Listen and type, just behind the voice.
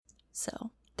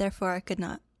So, therefore, I could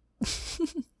not.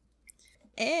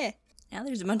 Now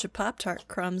there's a bunch of Pop-Tart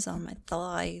crumbs on my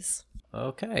thighs.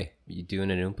 Okay. You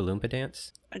doing an Oompa Loompa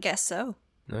dance? I guess so.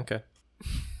 Okay.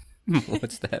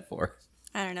 What's that for?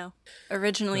 I don't know.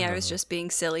 Originally, I was just being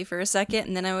silly for a second,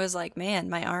 and then I was like, man,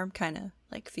 my arm kind of,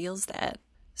 like, feels that.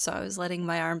 So I was letting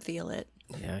my arm feel it.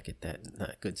 Yeah, I get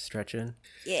that good stretch in.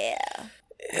 Yeah.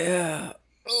 Yeah.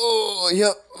 Oh,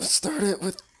 yep. Start it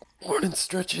with morning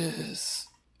stretches.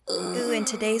 Ooh, and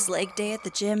today's leg day at the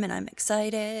gym, and I'm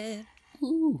excited.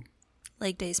 Ooh.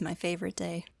 Leg day's my favorite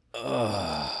day.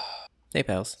 Hey,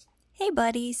 pals. Hey,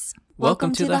 buddies.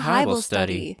 Welcome to the Hybel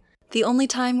Study. The only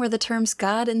time where the terms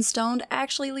God and stoned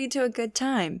actually lead to a good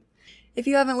time. If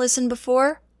you haven't listened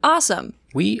before, awesome.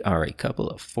 We are a couple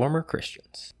of former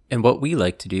Christians. And what we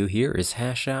like to do here is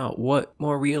hash out what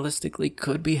more realistically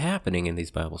could be happening in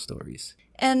these Bible stories.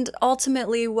 And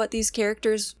ultimately what these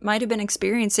characters might have been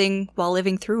experiencing while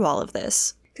living through all of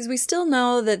this. Because we still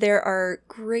know that there are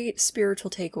great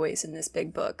spiritual takeaways in this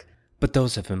big book. But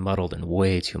those have been muddled in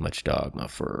way too much dogma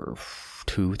for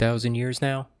 2,000 years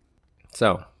now.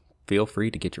 So, feel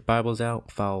free to get your Bibles out,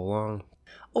 follow along.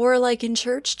 Or like in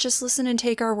church, just listen and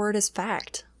take our word as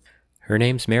fact. Her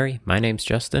name's Mary, my name's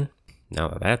Justin. Now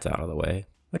that that's out of the way,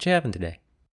 what you having today?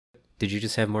 Did you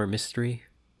just have more mystery?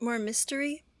 More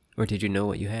mystery? Or did you know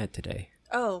what you had today?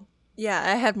 Oh, yeah,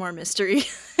 I had more mystery.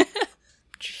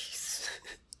 Jeez.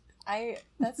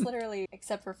 That's literally,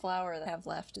 except for flour that I have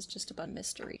left, is just a bunch of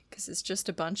mystery. Because it's just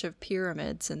a bunch of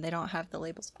pyramids and they don't have the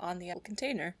labels on the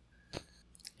container.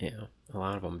 Yeah, a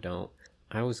lot of them don't.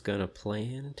 I was gonna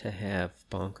plan to have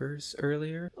bonkers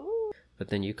earlier, Ooh. but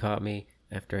then you caught me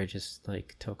after I just,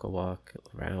 took a walk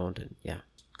around, and yeah,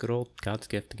 good old God's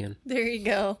gift again. There you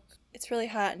go. It's really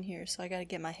hot in here, so I gotta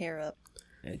get my hair up.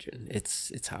 Imagine,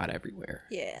 it's hot everywhere.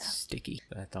 Yeah. It's sticky.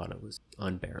 I thought it was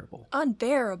unbearable.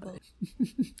 Unbearable.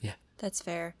 Yeah. That's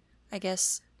fair. I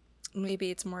guess maybe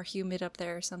it's more humid up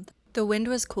there or something. The wind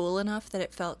was cool enough that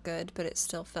it felt good, but it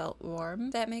still felt warm,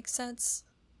 if that makes sense.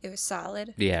 It was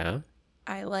solid. Yeah.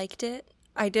 I liked it.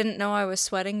 I didn't know I was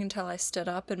sweating until I stood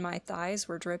up and my thighs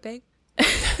were dripping.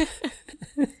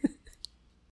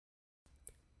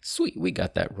 Sweet, we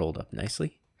got that rolled up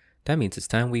nicely. That means it's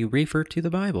time we refer to the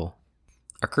Bible.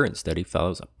 Our current study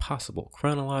follows a possible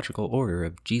chronological order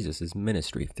of Jesus'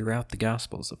 ministry throughout the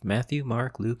Gospels of Matthew,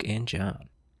 Mark, Luke, and John.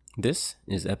 This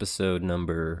is episode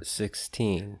number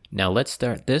 16. Now let's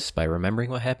start this by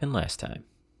remembering what happened last time.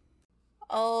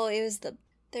 Oh, there's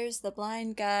the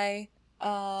blind guy.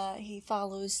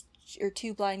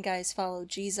 Two blind guys follow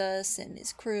Jesus and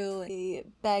his crew, and they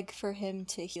beg for him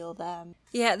to heal them.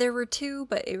 Yeah, there were two,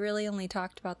 but it really only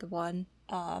talked about the one.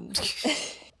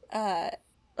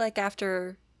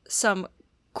 After some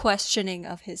questioning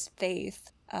of his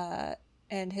faith,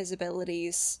 and his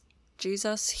abilities,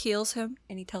 Jesus heals him,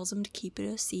 and he tells him to keep it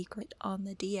a secret on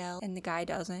the DL, and the guy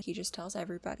doesn't. He just tells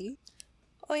everybody.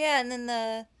 Oh yeah, and then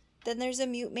there's a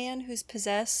mute man who's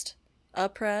possessed,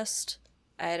 oppressed.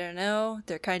 I don't know.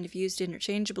 They're kind of used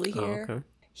interchangeably here. Oh, okay.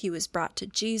 He was brought to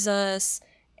Jesus,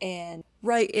 and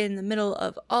right in the middle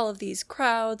of all of these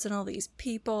crowds and all these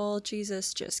people,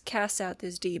 Jesus just casts out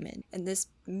this demon, and this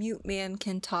mute man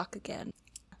can talk again.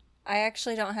 I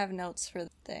actually don't have notes for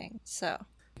the thing, so.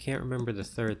 I can't remember the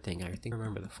third thing. I think I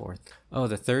remember the fourth. Oh,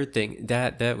 the third thing,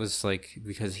 that was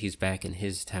because he's back in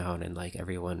his town and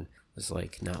everyone was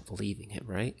not believing him,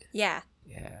 right? Yeah.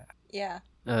 Yeah. Yeah.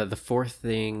 The fourth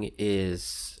thing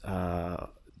is the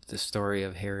story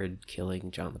of Herod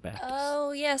killing John the Baptist.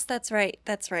 Oh, yes, that's right.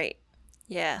 That's right.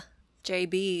 Yeah.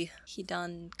 JB, he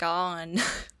done gone.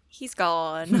 He's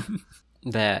gone.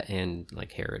 That and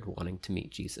Herod wanting to meet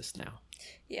Jesus now.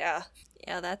 Yeah.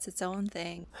 Yeah, that's its own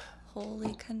thing.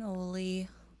 Holy cannoli.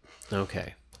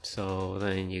 Okay, so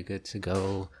then you good to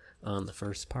go on the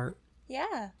first part?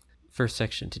 Yeah. First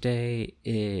section today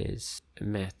is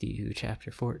Matthew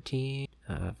chapter 14,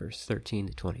 verse 13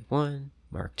 to 21.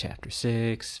 Mark chapter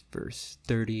 6, verse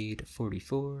 30 to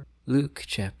 44. Luke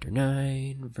chapter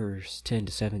 9, verse 10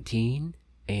 to 17.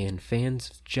 And fans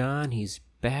of John, he's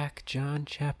back. John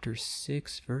chapter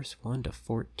 6, verse 1 to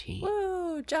 14.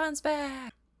 Woo! John's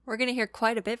back! We're gonna hear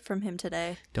quite a bit from him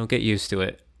today. Don't get used to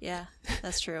it. Yeah,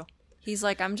 that's true. He's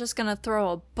like, I'm just gonna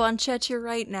throw a bunch at you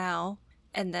right now,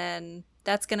 and then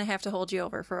that's gonna have to hold you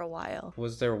over for a while.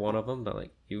 Was there one of them that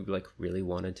you really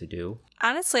wanted to do?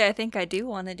 Honestly, I think I do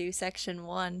want to do section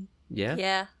 1. Yeah?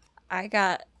 Yeah.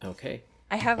 Okay.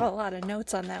 I have a lot of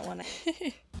notes on that one.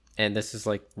 And this is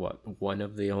one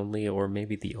of the only, or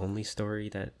maybe the only story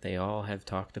that they all have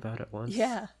talked about at once?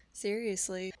 Yeah,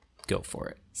 seriously. Go for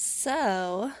it.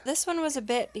 So, this one was a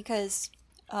bit because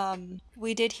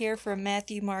We did hear from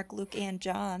Matthew, Mark, Luke, and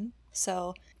John,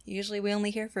 so usually we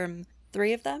only hear from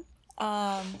 3 of them.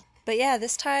 But yeah,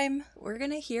 this time we're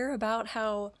gonna hear about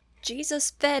how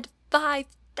Jesus fed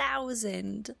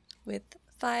 5,000 with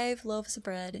 5 loaves of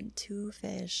bread and 2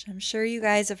 fish. I'm sure you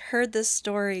guys have heard this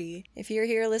story. If you're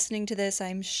here listening to this,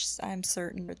 I'm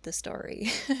certain of the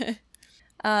story.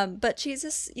 But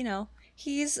Jesus,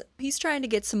 he's trying to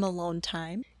get some alone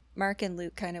time. Mark and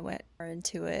Luke kind of went more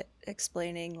into it,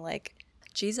 explaining like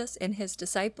Jesus and his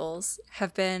disciples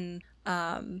have been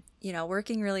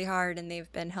working really hard, and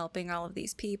they've been helping all of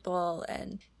these people,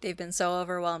 and they've been so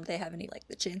overwhelmed they haven't even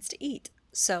the chance to eat.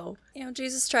 So,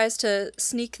 Jesus tries to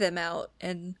sneak them out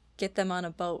and get them on a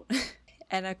boat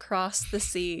and across the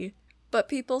sea. But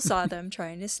people saw them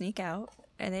trying to sneak out,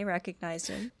 and they recognized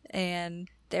him, and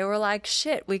they were like,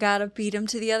 shit, we gotta beat him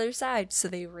to the other side. So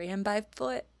they ran by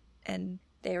foot, and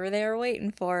they were there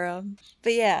waiting for him.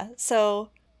 But yeah,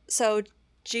 so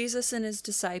Jesus and his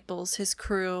disciples, his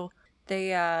crew,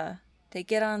 they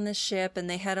get on the ship and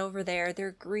they head over there.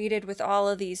 They're greeted with all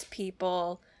of these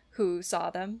people who saw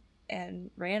them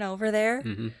and ran over there.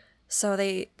 Mm-hmm. So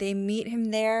they meet him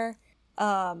there.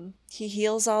 He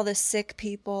heals all the sick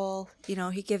people.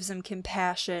 He gives them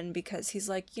compassion because he's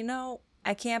like,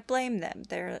 I can't blame them.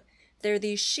 They're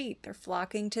these sheep. They're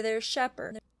flocking to their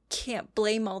shepherd. Can't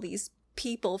blame all these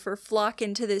people for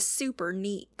flocking to this super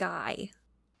neat guy.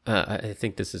 I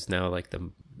think this is now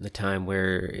the time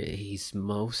where he's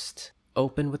most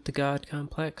open with the God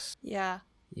complex. Yeah.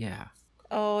 Yeah.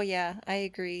 Oh, yeah, I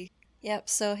agree. Yep,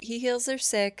 so he heals their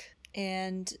sick,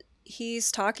 and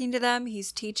he's talking to them,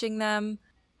 he's teaching them.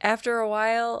 After a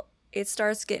while, it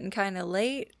starts getting kind of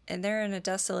late, and they're in a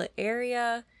desolate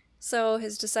area. So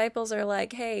his disciples are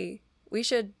like, hey, we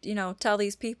should, tell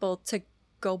these people to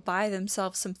go buy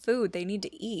themselves some food. They need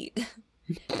to eat.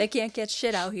 They can't get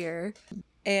shit out here.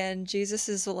 And Jesus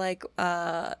is like,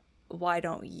 why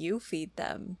don't you feed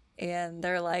them? And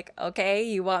they're like, okay,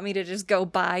 you want me to just go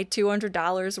buy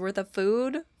 $200 worth of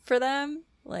food for them?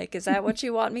 Is that what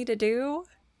you want me to do?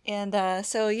 And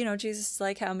so, Jesus is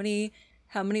like, how many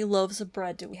loaves of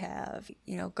bread do we have?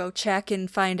 Go check and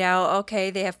find out. Okay,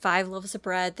 they have 5 loaves of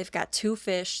bread. They've got 2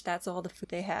 fish. That's all the food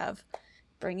they have.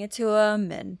 Bring it to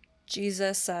them. And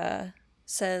Jesus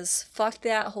says, fuck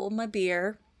that, hold my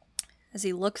beer, as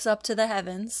he looks up to the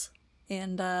heavens.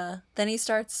 And then he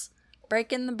starts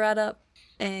breaking the bread up,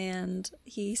 and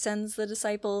he sends the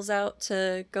disciples out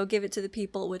to go give it to the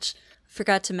people, which I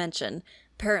forgot to mention.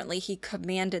 Apparently he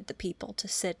commanded the people to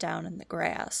sit down in the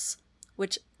grass,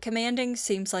 which commanding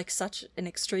seems like such an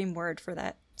extreme word for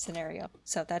that scenario.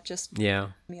 So that just made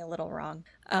me a little wrong.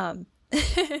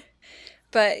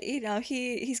 But,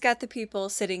 he's got the people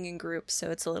sitting in groups,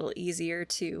 so it's a little easier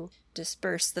to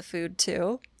disperse the food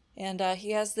too. And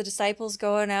he has the disciples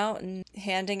going out and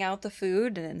handing out the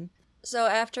food. And so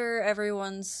after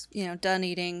everyone's, done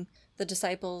eating, the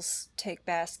disciples take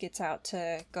baskets out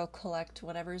to go collect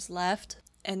whatever's left.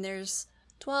 And there's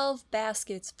 12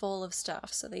 baskets full of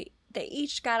stuff. So they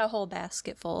each got a whole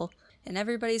basket full, and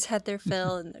everybody's had their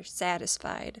fill and they're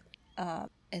satisfied.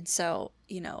 And so,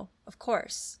 of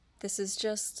course, this is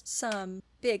just some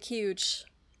big, huge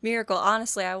miracle.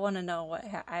 Honestly, I want to know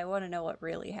what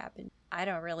really happened. I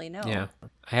don't really know. Yeah,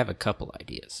 I have a couple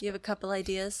ideas. You have a couple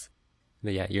ideas?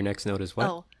 But yeah, your next note is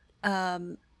what?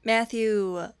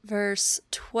 Matthew verse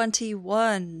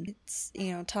 21. It's,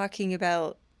 talking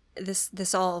about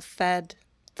this all fed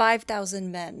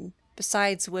 5,000 men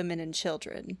besides women and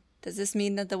children. Does this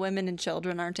mean that the women and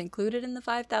children aren't included in the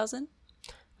 5,000?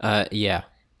 Yeah.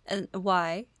 And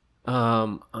why?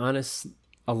 Honest,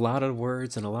 a lot of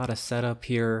words and a lot of setup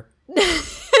here.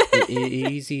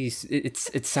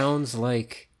 It sounds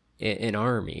like an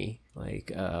army,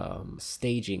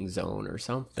 staging zone or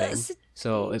something.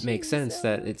 So it makes sense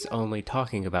that it's only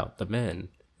talking about the men.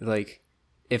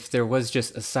 If there was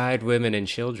just aside women and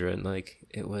children,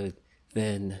 it would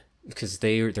then, because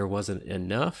there wasn't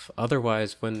enough.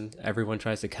 Otherwise, when everyone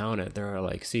tries to count it, they're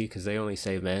like, see, because they only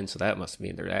say men, so that must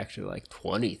mean there's actually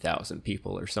 20,000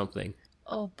 people or something.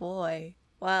 Oh boy.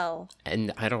 Wow.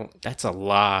 And that's a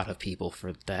lot of people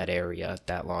for that area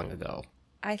that long ago.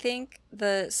 I think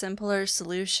the simpler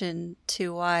solution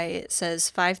to why it says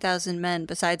 5,000 men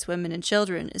besides women and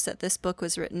children is that this book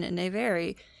was written in a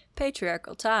very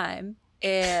patriarchal time,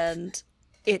 and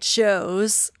it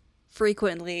shows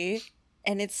frequently,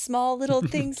 and it's small little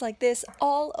things like this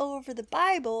all over the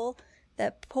Bible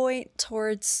that point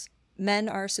towards men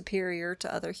are superior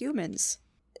to other humans.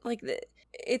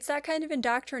 It's that kind of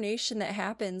indoctrination that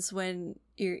happens when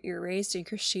you're raised in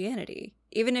Christianity,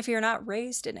 even if you're not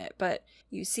raised in it, but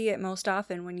you see it most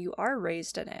often when you are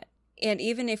raised in it. And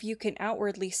even if you can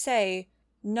outwardly say,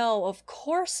 no, of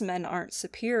course men aren't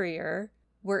superior,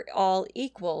 we're all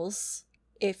equals.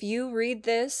 If you read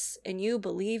this and you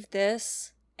believe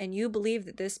this, and you believe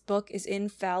that this book is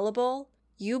infallible,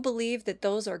 you believe that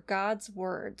those are God's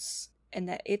words and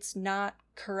that it's not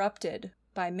corrupted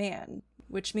by man,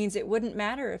 which means it wouldn't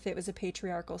matter if it was a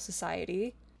patriarchal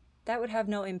society. That would have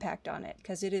no impact on it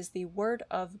because it is the word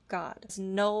of God. There's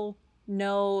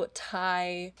no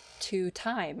tie to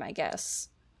time, I guess,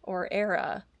 or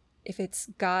era if it's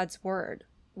God's word,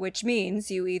 which means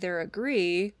you either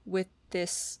agree with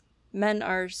this men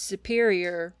are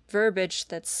superior verbiage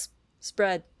that's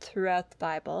spread throughout the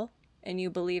Bible and you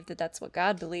believe that that's what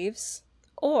God believes,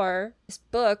 or this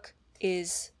book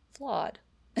is flawed.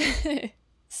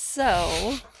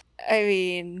 So, I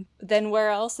mean, then where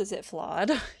else is it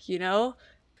flawed, you know?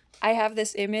 I have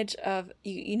this image of,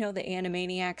 you know, the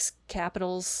Animaniacs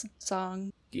Capitals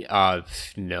song?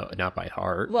 No, not by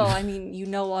heart. Well, I mean, you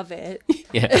know of it.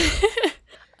 Yeah.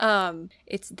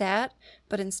 It's that,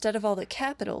 but instead of all the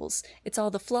capitals, it's all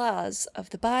the flaws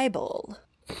of the Bible.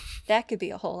 That could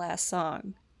be a whole ass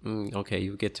song. Okay,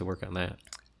 you get to work on that.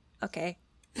 Okay.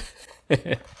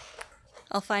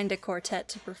 I'll find a quartet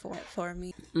to perform it for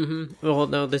me. Well,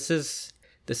 no, this is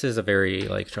a very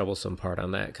troublesome part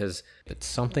on that, because it's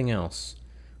something else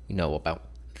we know about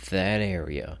that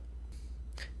area.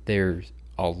 There's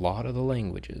a lot of the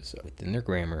languages within their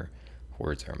grammar,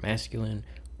 words are masculine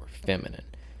or feminine.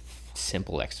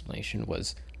 Simple explanation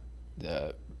was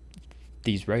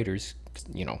these writers,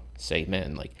 say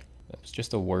men, it was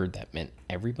just a word that meant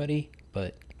everybody,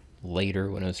 but later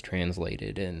when it was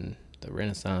translated in the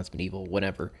Renaissance, medieval,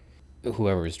 whatever,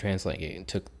 whoever was translating it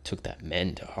took that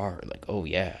men to heart, oh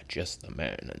yeah, just the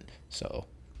men.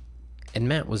 And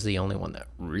Matt was the only one that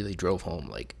really drove home,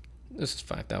 this is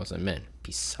 5,000 men,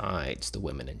 besides the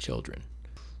women and children.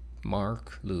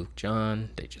 Mark, Luke,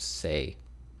 John, they just say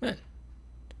men.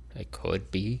 It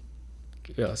could be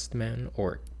just men,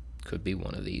 or it could be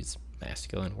one of these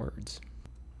masculine words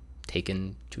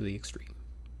taken to the extreme.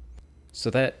 So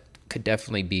that could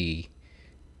definitely be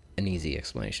an easy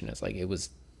explanation.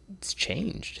 It's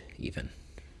changed even.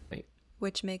 Right?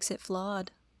 Which makes it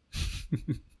flawed.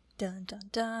 Dun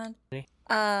dun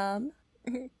dun.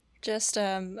 Just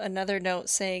another note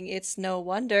saying it's no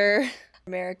wonder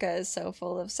America is so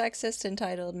full of sexist,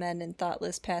 entitled men and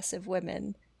thoughtless, passive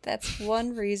women. That's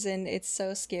one reason it's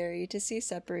so scary to see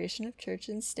separation of church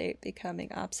and state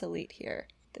becoming obsolete here.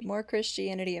 The more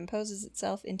Christianity imposes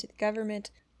itself into the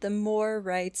government, the more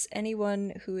rights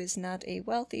anyone who is not a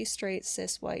wealthy, straight,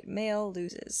 cis white male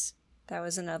loses. That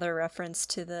was another reference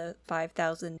to the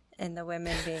 5,000 and the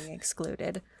women being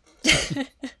excluded.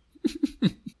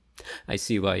 I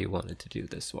see why you wanted to do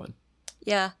this one.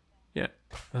 Yeah. Yeah.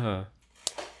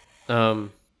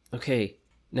 Okay.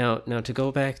 Now to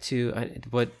go back to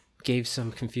what gave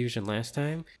some confusion last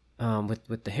time,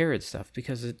 with the Herod stuff,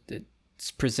 because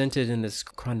it's presented in this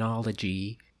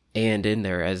chronology and in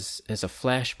there as a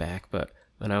flashback, but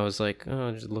when I was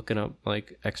just looking up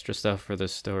extra stuff for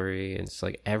this story, and it's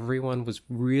everyone was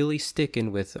really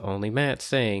sticking with only Matt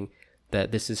saying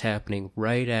that this is happening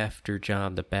right after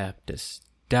John the Baptist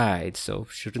died, so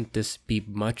shouldn't this be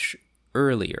much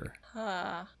earlier?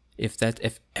 Huh.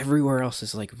 If everywhere else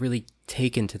is really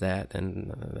taken to that,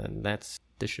 then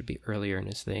this should be earlier in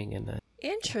his thing. And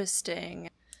Interesting.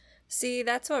 See,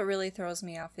 that's what really throws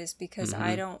me off, is because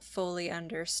I don't fully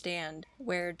understand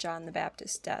where John the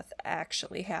Baptist's death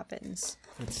actually happens.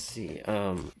 Let's see.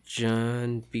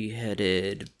 John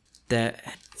beheaded.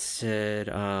 That said,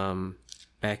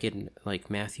 back in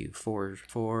Matthew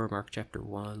 4, Mark chapter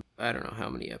 1. I don't know how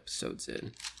many episodes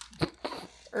in.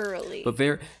 Early. But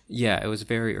it was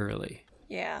very early.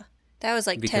 Yeah. That was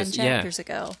 10 chapters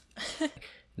ago.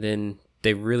 Then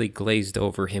they really glazed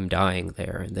over him dying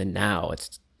there, and then now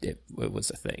it was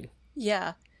a thing.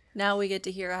 Yeah. Now we get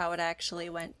to hear how it actually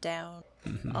went down.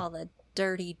 All the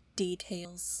dirty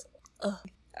details. Ugh.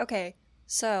 Okay,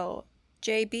 so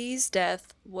JB's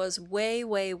death was way,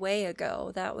 way, way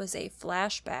ago. That was a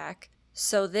flashback.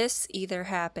 So this either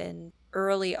happened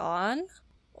early on,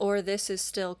 or this is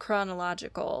still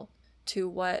chronological to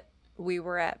what we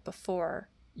were at before.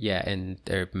 Yeah, and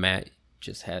Matt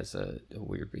just has a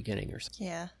weird beginning or something.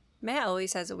 Yeah. Matt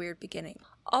always has a weird beginning.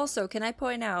 Also, can I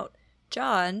point out,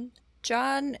 John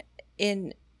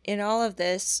in all of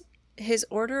this, his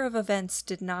order of events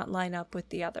did not line up with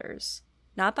the others.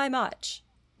 Not by much,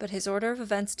 but his order of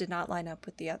events did not line up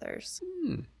with the others.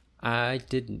 I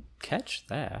didn't catch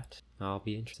that. I'll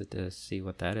be interested to see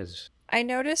what that is. I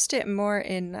noticed it more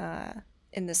in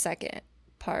the second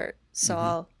part,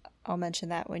 so I'll mention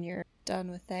that when you're done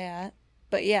with that.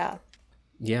 But yeah,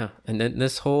 Yeah, and then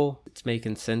it's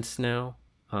making sense now.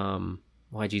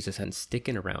 Why Jesus hadn't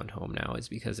sticking around home now is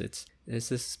because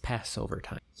this is Passover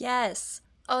time. Yes.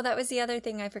 Oh, that was the other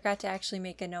thing I forgot to actually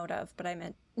make a note of, but I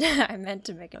meant I meant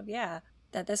to make a note. Yeah,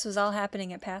 that this was all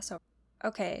happening at Passover.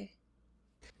 Okay.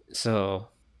 So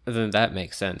then that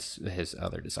makes sense. His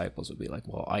other disciples would be like,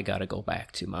 well, I got to go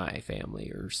back to my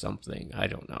family or something. I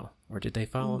don't know. Or did they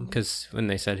follow him? Because when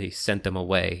they said he sent them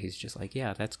away, he's just like,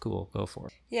 yeah, that's cool. Go for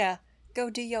it. Yeah. Go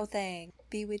do your thing.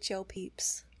 Be with your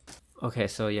peeps. Okay,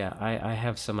 so yeah, I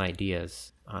have some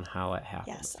ideas on how it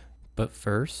happened. Yes. But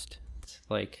first,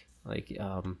 my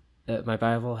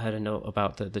Bible had a note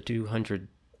about the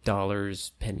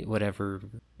 $200 penny whatever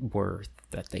worth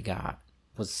that they got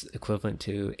was equivalent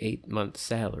to 8 months'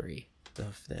 salary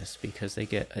of this, because they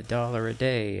get $1 a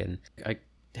day, and I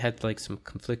had like some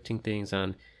conflicting things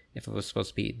on if it was supposed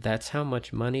to be that's how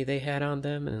much money they had on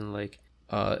them, and like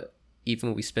even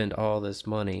when we spend all this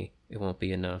money, it won't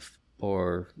be enough,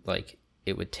 or like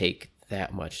it would take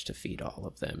that much to feed all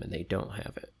of them, and they don't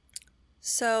have it.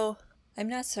 So I'm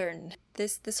not certain.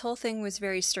 This whole thing was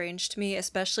very strange to me,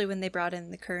 especially when they brought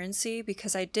in the currency,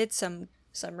 because I did some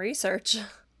research.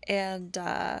 And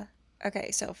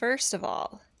okay, so first of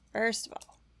all,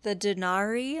 the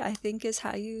denarii, I think is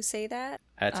how you say that.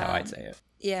 That's how I'd say it.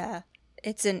 Yeah,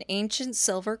 it's an ancient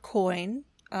silver coin,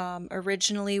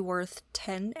 originally worth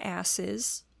 10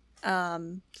 asses. It's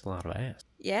a lot of ass.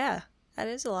 Yeah, that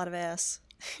is a lot of ass.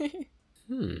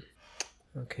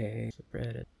 Okay,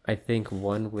 I think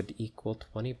one would equal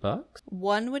 $20.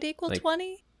 One would equal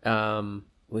 20?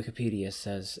 Wikipedia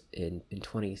says in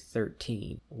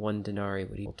 2013, one denarii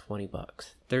would equal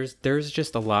 $20. There's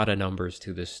just a lot of numbers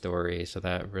to this story, so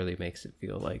that really makes it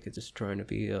feel like it's just trying to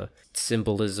be a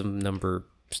symbolism number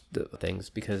things,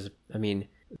 because I mean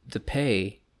the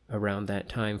pay around that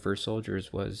time for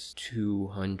soldiers was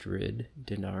 200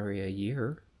 denarii a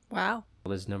year. Wow.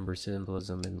 All this number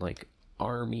symbolism and like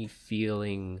army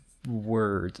feeling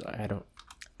words.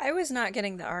 I was not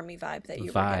getting the army vibe that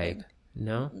you were getting.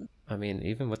 No? Mm-hmm. I mean,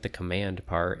 even with the command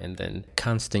part, and then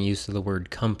constant use of the word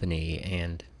company,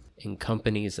 and in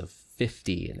companies of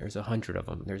 50, and there's 100 of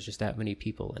them, there's just that many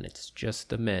people, and it's just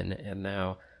the men. And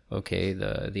now, okay,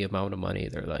 the amount of money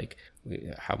they're like,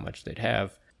 how much they'd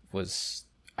have was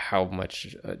how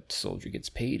much a soldier gets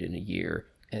paid in a year.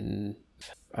 And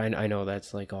I know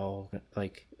that's like all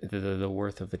like the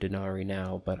worth of a denarii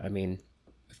now, but I mean,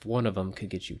 if one of them could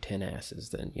get you 10 asses,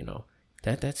 then you know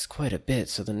that's quite a bit.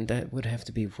 So then that would have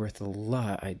to be worth a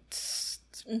lot.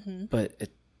 But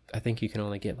I think you can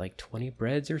only get like 20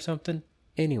 breads or something.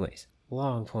 Anyways,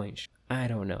 long point. I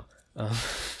don't know.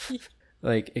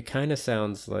 Like it kind of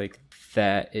sounds like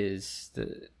that is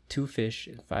the 2 fish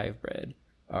and 5 bread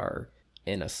are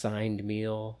an assigned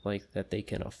meal, like that they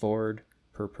can afford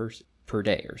per person per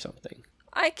day or something.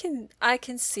 I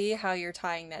can see how you're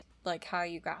tying that, like how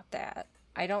you got that.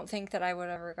 I don't think that I would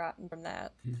have ever gotten from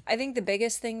that. I think the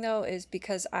biggest thing though is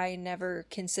because I never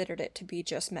considered it to be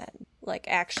just men, like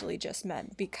actually just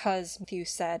men, because you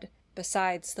said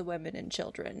besides the women and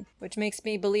children, which makes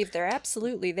me believe they're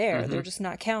absolutely there. They're just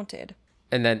not counted.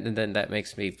 And then that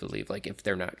makes me believe, like, if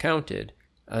they're not counted,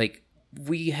 like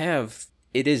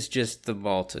it is just the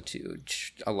multitude.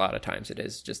 A lot of times it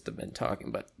is just the men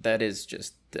talking, but that is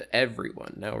just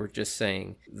everyone. Now we're just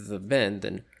saying the men,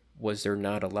 then was there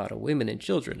not a lot of women and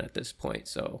children at this point?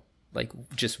 So, like,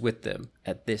 just with them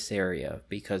at this area,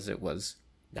 because it was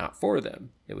not for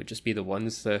them. It would just be the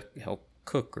ones that help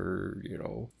cook or, you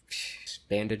know,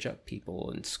 bandage up people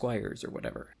and squires or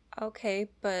whatever. Okay,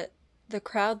 but the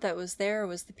crowd that was there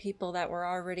was the people that were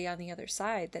already on the other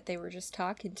side that they were just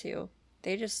talking to.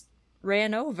 They just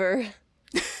ran over.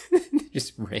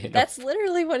 Just ran That's over.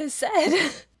 Literally what it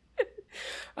said.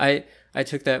 I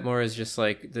took that more as just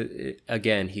like,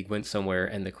 again, he went somewhere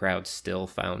and the crowd still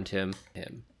found him.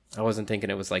 I wasn't thinking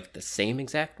it was like the same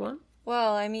exact one.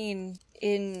 Well, I mean,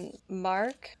 in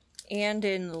Mark and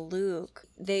in Luke,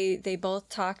 they both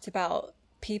talked about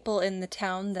people in the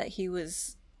town that he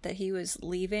was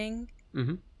leaving.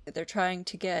 Mm-hmm. They're trying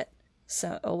to get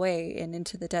away and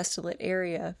into the desolate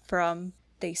area from.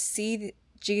 They see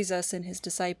Jesus and his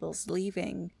disciples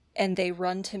leaving, and they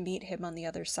run to meet him on the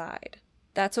other side.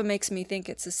 That's what makes me think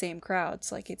it's the same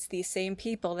crowds. Like, it's these same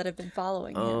people that have been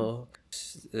following him.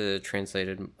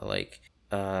 Translated, like,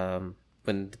 when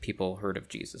the people heard of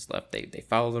Jesus left, they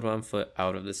followed him on foot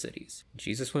out of the cities.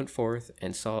 Jesus went forth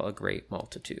and saw a great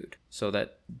multitude. So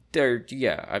that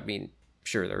I mean,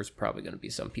 sure, there's probably going to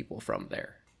be some people from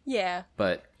there. Yeah.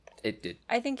 But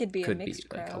I think it'd be a mixed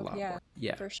crowd. Like a lot more.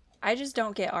 Yeah. For sure. I just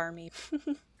don't get army.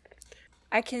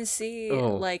 I can see,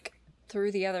 like,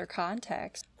 through the other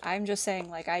context. I'm just saying,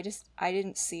 like, I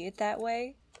didn't see it that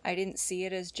way. I didn't see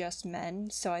it as just men,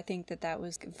 so I think that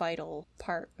was a vital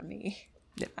part of me.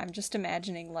 Yeah. I'm just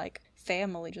imagining, like,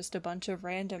 family, just a bunch of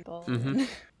random people. Mm-hmm.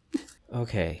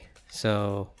 Okay,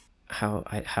 so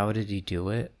how did he do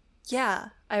it? Yeah,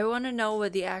 I want to know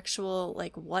what the actual,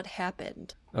 like, what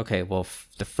happened. Okay, well,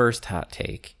 the first hot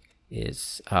take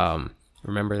is,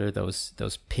 remember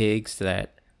those pigs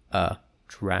that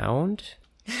drowned?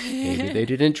 Maybe they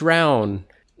didn't drown.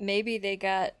 Maybe they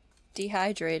got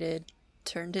dehydrated,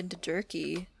 turned into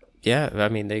jerky. Yeah, I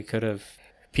mean, they could have.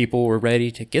 People were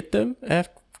ready to get them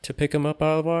to pick them up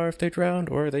out of the water if they drowned,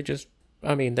 or they just.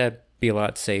 I mean, that'd be a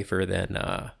lot safer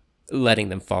than letting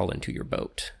them fall into your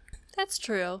boat. That's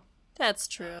true. That's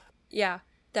true. Yeah,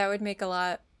 that would make a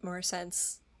lot more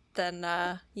sense than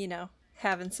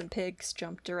having some pigs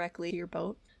jump directly to your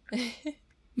boat.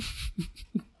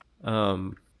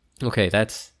 Okay,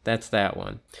 that's that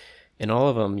one. And all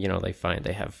of them,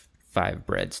 they have 5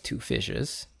 breads, 2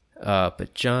 fishes.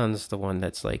 But John's the one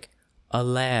that's like, a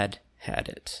lad had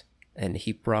it, and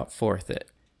he brought forth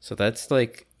it. So that's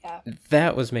like,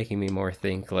 that was making me more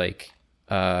think like,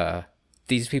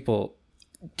 these people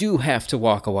do have to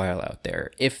walk a while out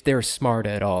there. If they're smart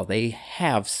at all, they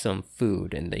have some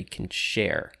food and they can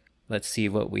share. Let's see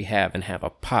what we have and have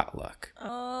a potluck.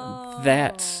 Oh.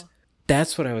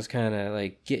 That's what I was kind of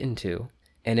like getting to.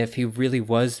 And if he really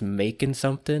was making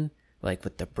something, like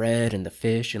with the bread and the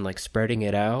fish and like spreading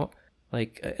it out,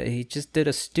 like he just did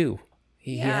a stew.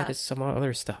 He had some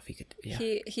other stuff he could. Yeah.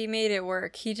 He made it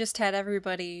work. He just had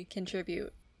everybody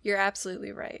contribute. You're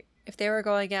absolutely right. If they were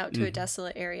going out to a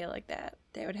desolate area like that,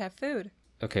 they would have food.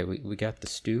 Okay, we got the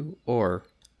stew, or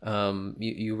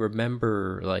you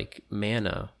remember like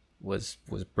manna was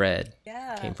bread.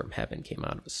 Yeah. Came from heaven, came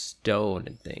out of a stone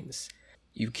and things.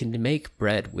 You can make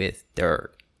bread with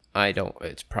dirt.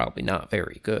 It's probably not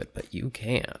very good, but you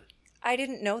can. I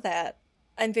didn't know that.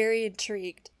 I'm very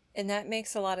intrigued, and that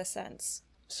makes a lot of sense.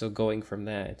 So going from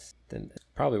that, then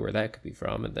probably where that could be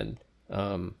from, and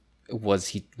then was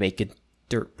he making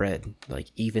dirt bread? Like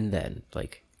even then,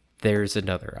 like there's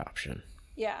another option.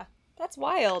 Yeah, that's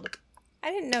wild.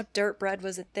 I didn't know dirt bread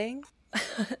was a thing.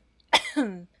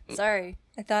 Sorry,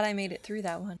 I thought I made it through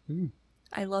that one.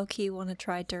 I low-key want to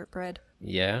try dirt bread.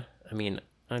 Yeah, I mean,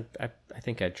 I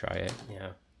think I'd try it,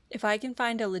 yeah. If I can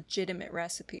find a legitimate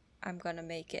recipe, I'm going to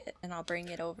make it, and I'll bring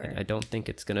it over. I don't think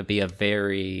it's going to be a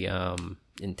very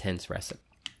intense recipe.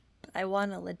 I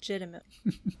want a legitimate.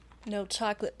 No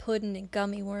chocolate pudding and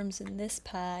gummy worms in this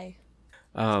pie.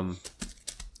 I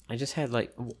just had,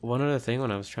 like, one other thing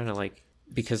when I was trying to, like,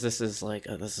 because this is, like,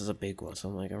 this is a big one, so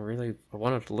I'm like, I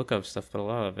wanted to look up stuff, but a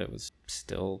lot of it was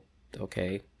still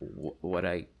okay, what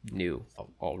I knew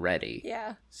already.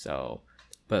 Yeah. So,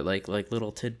 but like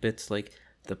little tidbits, like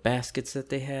the baskets that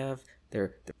they have,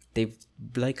 they've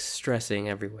like stressing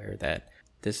everywhere that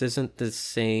this isn't the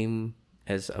same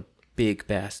as a big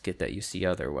basket that you see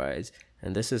otherwise,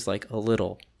 and this is like a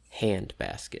little hand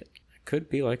basket. It could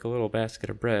be like a little basket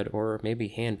of bread, or maybe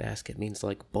hand basket means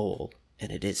like bowl,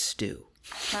 and it is stew.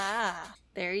 Ah,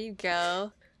 there you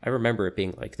go. I remember it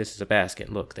being like, this is a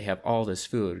basket. Look, they have all this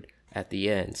food at the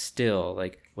end still.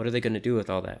 Like, what are they going to do with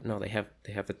all that? No, they have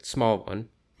a small one.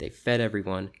 They fed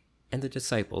everyone, and the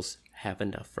disciples have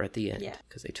enough for at the end. Yeah.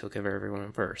 Because they took care of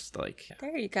everyone first. Like,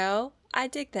 there you go. I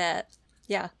dig that.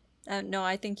 Yeah. No,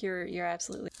 I think you're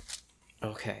absolutely.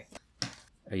 Okay.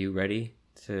 Are you ready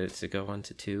to go on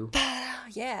to 2?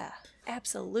 Yeah,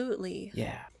 absolutely.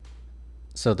 Yeah.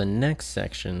 So the next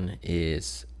section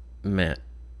is Matt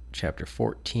chapter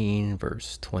 14,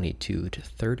 verse 22 to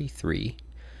 33,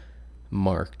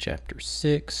 Mark chapter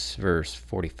 6, verse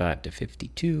 45 to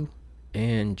 52,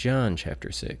 and John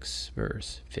chapter 6,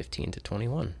 verse 15 to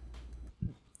 21.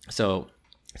 So,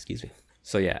 excuse me.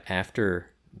 So yeah, after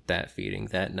that feeding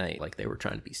that night, like they were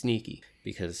trying to be sneaky,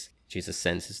 because Jesus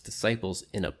sends his disciples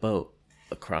in a boat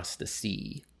across the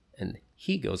sea, and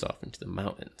he goes off into the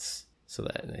mountains. So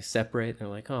that they separate, they're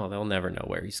like, oh, they'll never know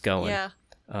where he's going. Yeah.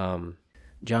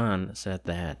 John said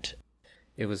that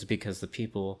it was because the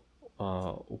people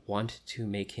wanted to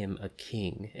make him a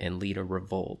king and lead a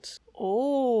revolt.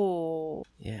 Oh.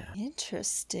 Yeah.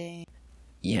 Interesting.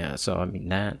 Yeah, so I mean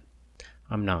that,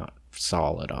 I'm not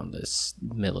solid on this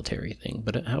military thing,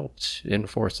 but it helped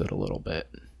enforce it a little bit.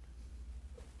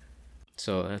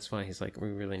 So that's why he's like, we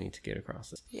really need to get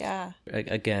across this. Yeah.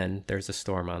 Again, there's a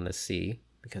storm on the sea,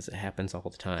 because it happens all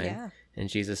the time. Yeah. And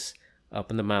Jesus up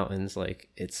in the mountains, like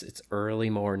it's early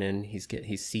morning. He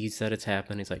sees that it's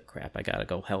happened. He's like, crap, I gotta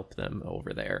go help them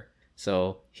over there.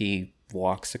 So he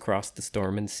walks across the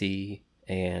storm and sea,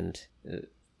 and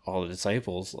all the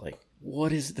disciples, like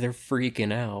they're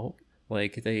freaking out.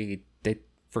 Like they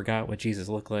forgot what Jesus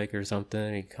looked like or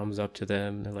something. He comes up to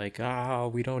them. They're like,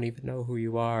 we don't even know who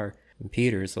you are. And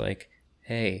Peter's like,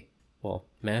 hey, well,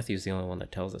 Matthew's the only one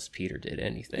that tells us Peter did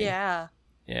anything. Yeah.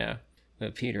 Yeah.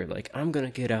 But Peter, like, I'm going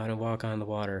to get out and walk on the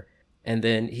water. And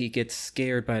then he gets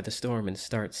scared by the storm and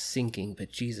starts sinking.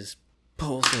 But Jesus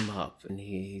pulls him up and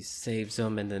he saves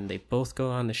them. And then they both go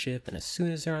on the ship. And as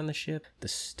soon as they're on the ship, the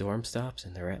storm stops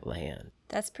and they're at land.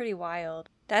 That's pretty wild.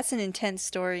 That's an intense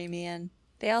story, man.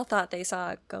 They all thought they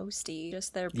saw a ghosty,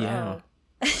 just their bro.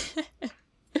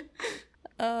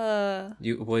 Yeah.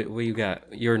 What you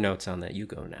got? Your notes on that. You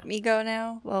go now. Me go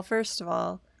now? Well, first of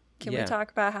all, can we talk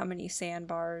about how many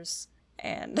sandbars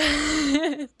and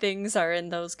things are in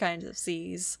those kinds of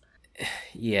seas?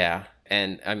 Yeah.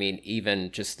 And I mean,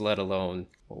 even just let alone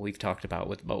what we've talked about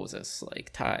with Moses,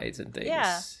 like tides and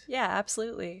things. Yeah,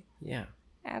 absolutely. Yeah.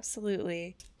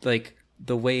 Absolutely. Like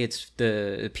the way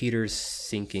the Peter's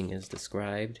sinking is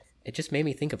described, it just made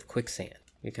me think of quicksand,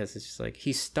 because it's just like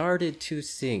he started to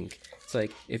sink. It's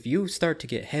like if you start to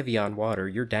get heavy on water,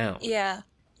 you're down. Yeah.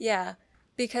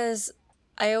 Because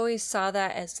I always saw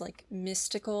that as like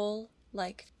mystical,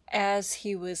 like as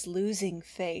he was losing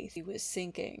faith, he was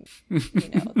sinking.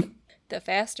 The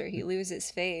faster he loses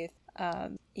faith,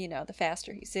 the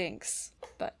faster he sinks.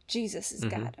 But Jesus has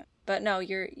got him. But no,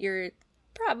 you're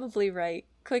probably right.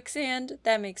 Quicksand,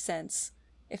 that makes sense.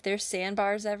 If there's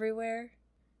sandbars everywhere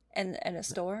and a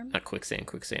storm. Not quicksand,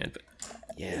 but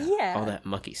yeah. All that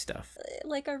mucky stuff.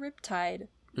 Like a riptide.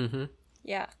 Mm-hmm.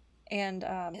 Yeah. And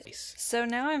so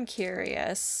now I'm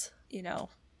curious,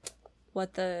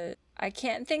 what I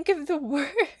can't think of the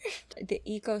word. The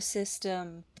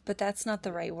ecosystem, but that's not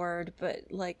the right word, but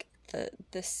like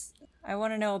this I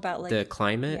want to know about like the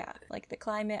climate. Yeah, like the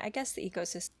climate. I guess the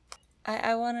ecosystem.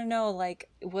 I want to know, like,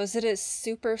 was it a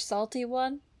super salty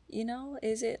one?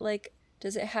 Is it like,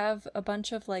 does it have a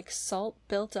bunch of like salt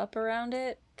built up around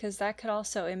it? Because that could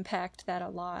also impact that a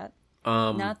lot.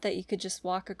 Not that you could just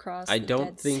walk across. I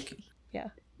don't think. Sea. Yeah.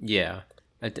 Yeah.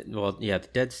 The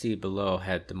Dead Sea below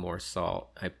had the more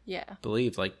salt. I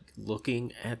believe, like,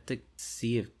 looking at the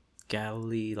Sea of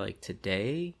Galilee, like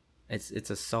today, it's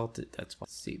a salted, that's what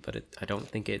I see, but I don't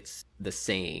think it's the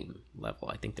same level.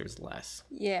 I think there's less.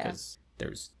 Yeah.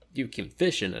 Because you can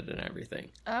fish in it and everything.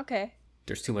 Okay.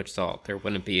 There's too much salt. There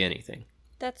wouldn't be anything.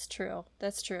 That's true.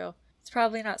 It's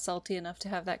probably not salty enough to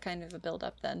have that kind of a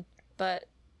buildup then. But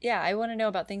yeah, I want to know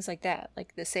about things like that,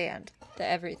 like the sand, the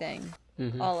everything,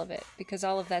 all of it, because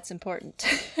all of that's important.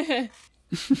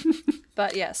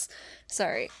 But yes,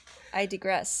 sorry, I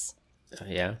digress.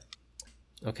 Yeah.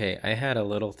 Okay, I had a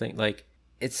little thing, like,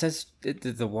 it says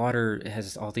the water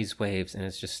has all these waves and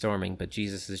it's just storming, but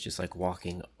Jesus is just like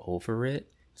walking over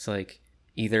it. It's like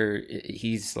either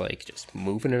he's like just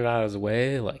moving it out of his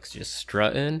way, like just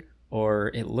strutting,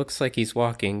 or it looks like he's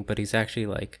walking, but he's actually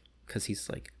like, because he's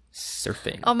like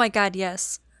surfing. Oh my God,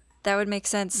 yes. That would make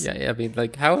sense. Yeah, I mean,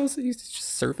 like, how else is he just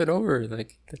surfing over?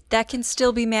 Like, that can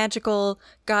still be magical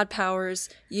God powers.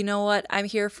 You know what? I'm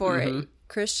here for it.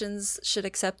 Christians should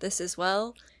accept this as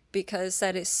well, because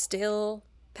that is still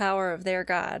power of their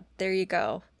God. There you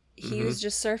go. He was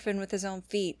just surfing with his own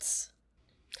feet.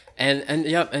 And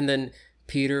then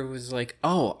Peter was like,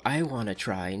 oh, I want to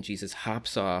try. And Jesus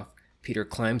hops off. Peter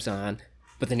climbs on,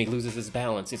 but then he loses his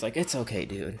balance. He's like, it's okay,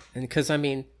 dude. And because, I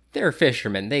mean, they're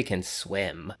fishermen. They can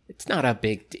swim. It's not a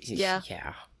big deal.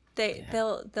 Yeah.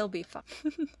 They'll be fine.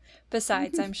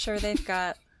 Besides, I'm sure they've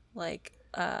got, like,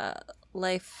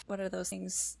 life, what are those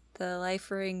things? The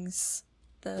life rings,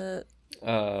 I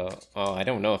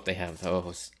don't know if they have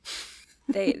those.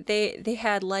 They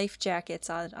had life jackets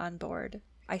on board.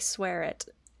 I swear it.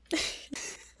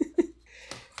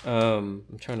 I'm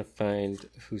trying to find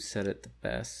who said it the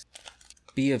best.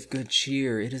 Be of good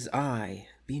cheer, it is I.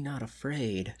 Be not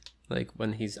afraid. Like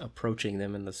when he's approaching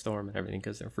them in the storm and everything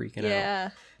because they're freaking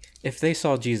out. If they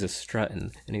saw Jesus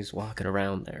strutting and he's walking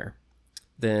around there,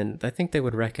 then I think they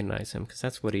would recognize him because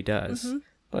that's what he does.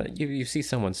 But you see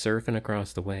someone surfing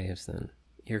across the waves, then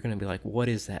you're going to be like, what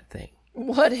is that thing?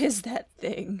 What is that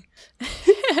thing?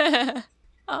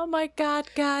 Oh my God,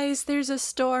 guys, there's a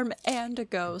storm and a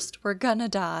ghost. We're gonna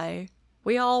die.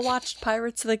 We all watched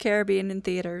Pirates of the Caribbean in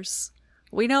theaters.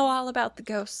 We know all about the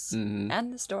ghosts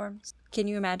and the storms. Can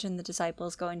you imagine the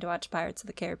disciples going to watch Pirates of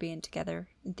the Caribbean together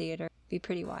in theater? Be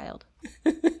pretty wild.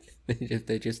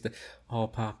 They just all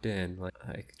popped in,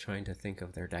 like trying to think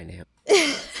of their dynamic.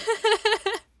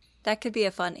 That could be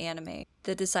a fun anime.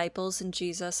 The disciples and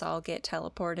Jesus all get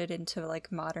teleported into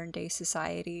like modern day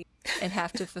society and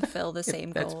have to fulfill the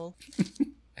same goal.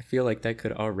 I feel like that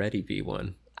could already be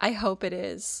one. I hope it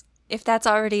is. If that's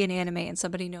already an anime and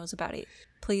somebody knows about it,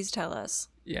 please tell us.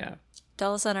 Yeah.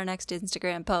 Tell us on our next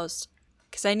Instagram post.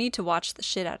 Because I need to watch the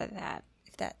shit out of that,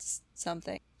 if that's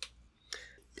something.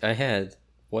 I had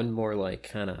one more, like,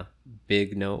 kind of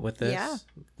big note with this. Yeah.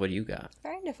 What do you got?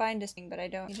 Trying to find this thing, but I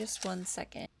don't. Just 1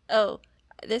 second. Oh,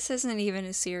 this isn't even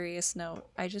a serious note.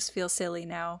 I just feel silly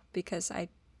now because I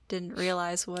didn't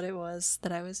realize what it was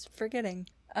that I was forgetting.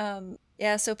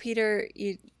 Yeah, so Peter,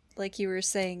 like you were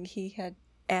saying, he had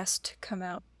asked to come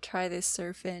out, try this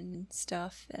surfing and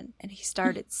stuff, and he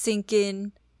started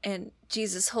sinking, and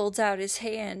Jesus holds out his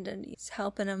hand and he's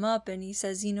helping him up, and he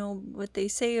says, you know what they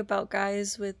say about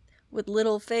guys with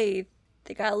little faith,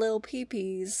 they got little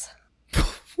pee-pees.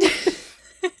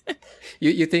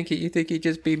 You think he'd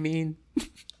just be mean?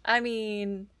 I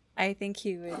mean, I think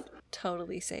he would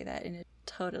totally say that, and it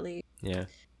totally... Yeah.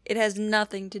 It has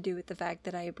nothing to do with the fact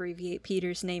that I abbreviate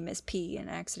Peter's name as P and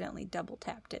accidentally double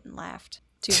tapped it and laughed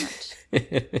too much.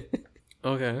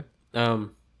 Okay.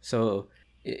 So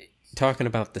talking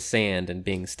about the sand and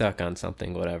being stuck on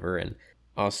something, whatever, and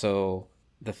also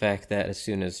the fact that as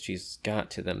soon as Jesus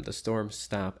got to them, the storm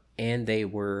stopped and they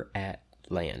were at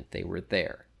land. They were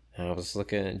there. And I was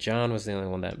looking, John was the only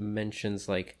one that mentions,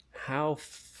 like, how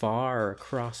far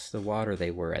across the water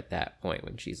they were at that point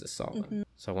when Jesus saw them. Mm-hmm.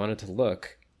 So I wanted to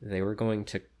look. They were going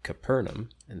to Capernaum,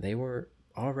 and they were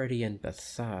already in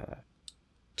Bethsaida.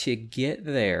 To get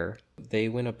there, they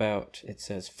went about, it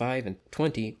says 5 and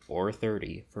 20 or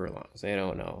 30 furlongs. I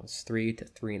don't know. It's 3 to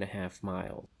 3.5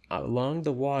 miles. Along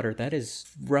the water, that is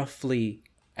roughly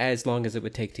as long as it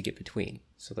would take to get between.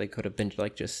 So they could have been,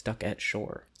 like, just stuck at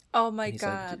shore. Oh my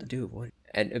God. Like, dude, what?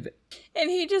 And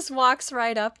he just walks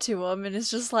right up to him and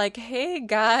is just like, hey,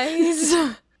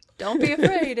 guys. Don't be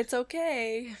afraid. It's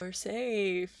okay. We're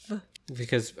safe.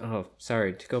 Because,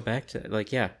 sorry, to go back to,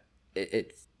 like, yeah,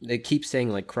 it keeps saying,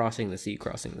 like, crossing the sea,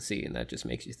 and that just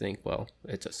makes you think, well,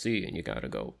 it's a sea and you gotta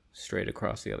go straight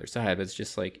across the other side. But it's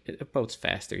just like, a boat's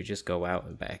faster. You just go out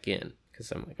and back in.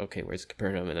 Because I'm like, okay, where's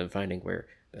Capernaum? And then finding where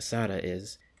Bethsaida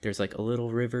is, there's, like, a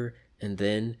little river, and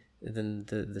then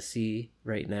the sea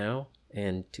right now.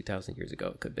 And 2,000 years ago,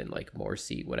 it could have been, like, more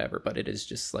sea, whatever. But it is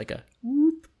just like a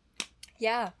whoop.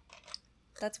 Yeah.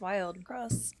 That's wild.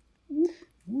 Cross.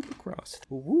 Whoop across.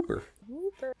 Whooper.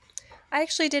 I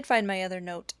actually did find my other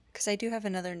note, because I do have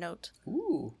another note.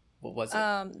 Ooh. What was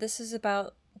it? This is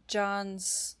about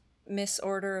John's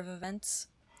misorder of events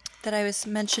that I was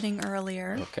mentioning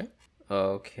earlier.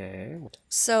 Okay.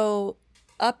 So,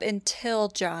 up until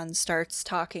John starts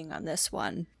talking on this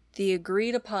one, the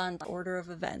agreed upon order of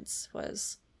events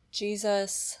was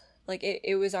Jesus... Like,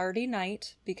 it was already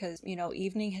night because,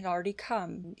 evening had already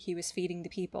come. He was feeding the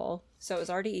people, so it was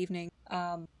already evening.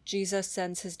 Jesus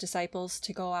sends his disciples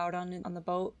to go out on the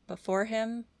boat before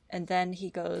him, and then he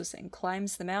goes and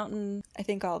climbs the mountain. I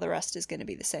think all the rest is going to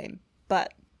be the same.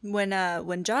 But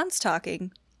when John's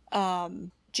talking,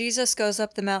 Jesus goes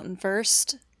up the mountain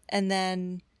first, and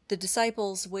then the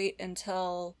disciples wait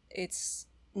until it's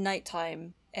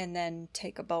nighttime and then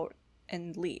take a boat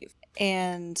and leave.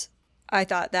 And I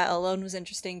thought that alone was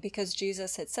interesting because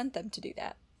Jesus had sent them to do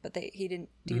that, but he didn't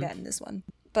do that in this one.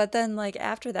 But then, like,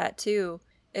 after that, too,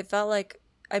 it felt like,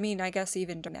 I guess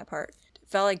even during that part, it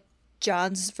felt like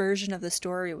John's version of the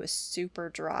story was super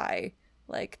dry.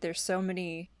 Like, there's so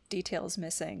many details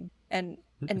missing. And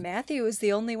Matthew was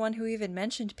the only one who even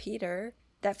mentioned Peter.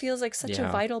 That feels like such a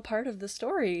vital part of the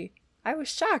story. I was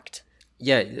shocked.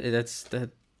 Yeah,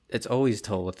 it's always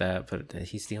told with that, but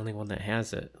he's the only one that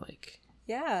has it, like...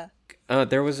 Yeah.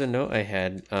 There was a note I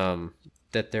had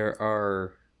that there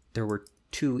were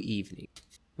 2 evenings.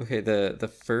 Okay, the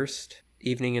first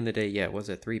evening in the day, was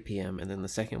at 3 p.m. and then the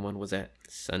second one was at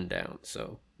sundown.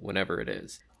 So whenever it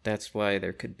is, that's why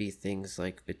there could be things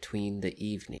like between the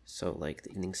evening. So like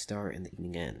the evening start and the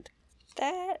evening end.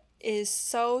 That is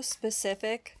so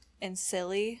specific and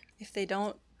silly if they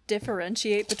don't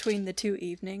differentiate between the 2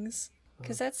 evenings.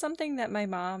 Because that's something that my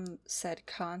mom said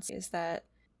constantly, is that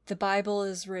the Bible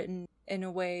is written in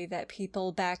a way that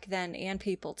people back then and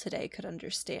people today could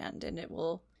understand, and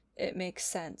it makes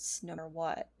sense no matter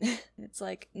what. It's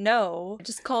like, no,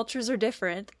 just cultures are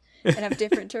different and have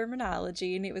different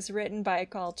terminology, and it was written by a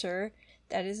culture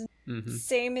that is the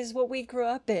same as what we grew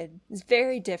up in. It's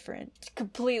very different.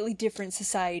 Completely different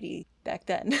society back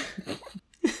then.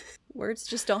 Words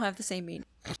just don't have the same meaning.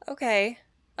 Okay.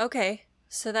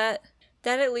 So that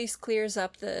at least clears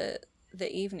up the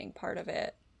evening part of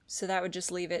it. So that would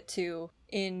just leave it to,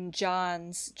 in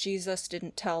John's, Jesus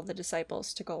didn't tell the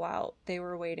disciples to go out. They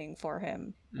were waiting for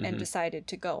him and decided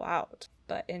to go out.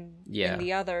 But in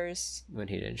the others... When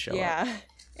he didn't show up. Yeah.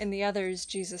 In the others,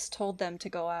 Jesus told them to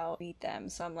go out and meet them.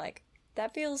 So I'm like,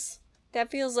 that feels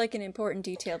like an important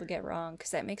detail to get wrong,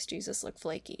 because that makes Jesus look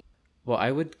flaky. Well,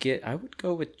 I would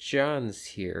go with John's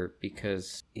here,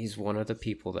 because he's one of the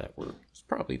people that was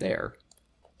probably there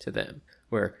to them.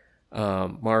 Where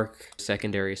Mark,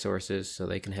 secondary sources, so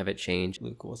they can have it changed.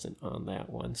 Luke wasn't on that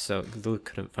one, so Luke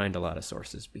couldn't find a lot of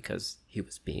sources because he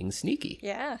was being sneaky.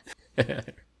 Yeah.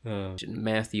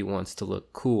 Matthew wants to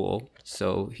look cool,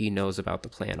 so he knows about the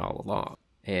plan all along.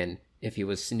 And if he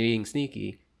was being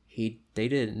sneaky, they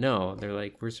didn't know. They're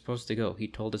like, we're supposed to go. He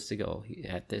told us to go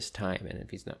at this time, and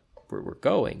if he's not where we're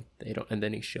going, they don't. And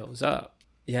then he shows up.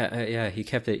 Yeah. He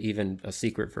kept it even a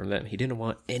secret from them. He didn't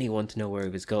want anyone to know where he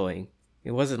was going.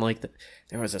 It wasn't like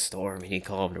there was a storm and he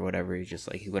called or whatever. He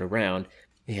just he went around.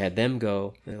 He had them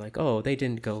go. They're like, oh, they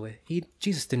didn't go with...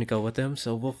 Jesus didn't go with them,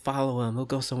 so we'll follow him. We'll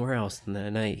go somewhere else. And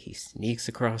that night, he sneaks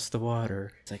across the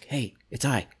water. It's like, hey, it's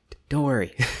I. Don't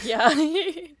worry. Yeah.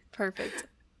 Perfect.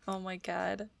 Oh my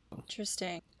God.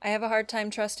 Interesting. I have a hard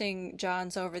time trusting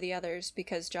John's over the others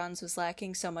because John's was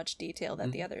lacking so much detail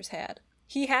that the others had.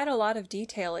 He had a lot of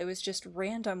detail. It was just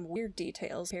random, weird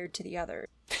details compared to the others.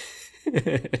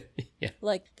 Yeah.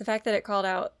 Like the fact that it called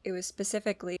out, it was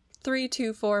specifically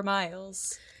 324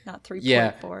 miles, not 3.4.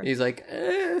 Yeah, he's like,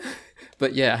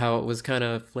 but yeah, how it was kind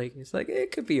of flaky. It's like,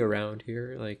 it could be around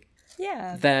here. Like,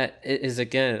 yeah. That is,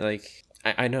 again, like,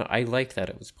 I know, I like that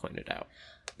it was pointed out.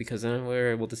 Because then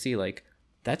we're able to see, like,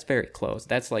 that's very close.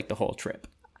 That's like the whole trip.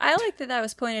 I like that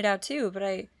was pointed out too,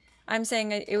 but I'm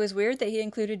saying it was weird that he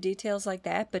included details like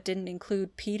that, but didn't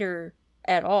include Peter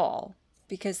at all.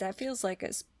 Because that feels like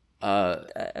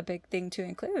a big thing to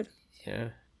include. Yeah.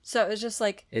 So it was just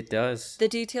like... It does. The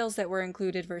details that were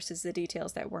included versus the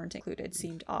details that weren't included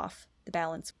seemed off. The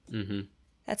balance. Mm-hmm.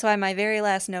 That's why my very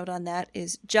last note on that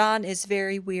is John is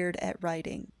very weird at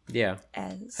writing. Yeah.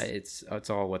 It's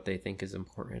all what they think is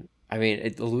important. I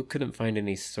mean, Luke couldn't find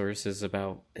any sources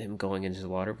about him going into the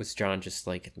water. Was John just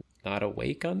like not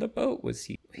awake on the boat? Was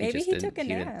he? Maybe just he took a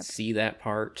nap. He didn't see that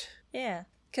part. Yeah.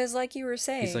 Because like you were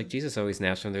saying... He's like, Jesus always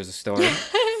naps when there's a storm.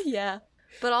 Yeah.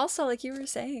 But also, like you were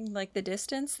saying, like the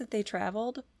distance that they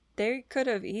traveled, they could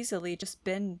have easily just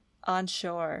been on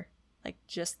shore, like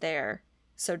just there.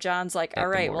 So John's like, all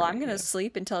right, well, I'm going to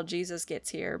sleep until Jesus gets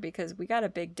here because we got a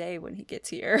big day when he gets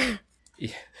here.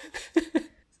 Yeah.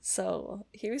 So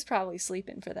he was probably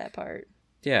sleeping for that part.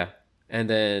 Yeah. And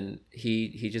then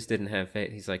he just didn't have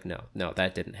faith. He's like, no,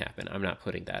 that didn't happen. I'm not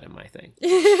putting that in my thing.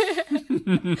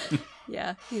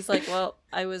 Yeah. He's like, well,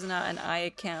 I was not an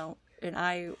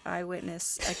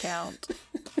eyewitness account.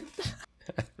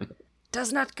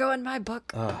 Does not go in my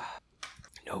book.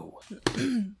 No.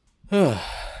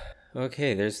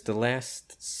 Okay, there's the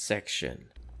last section.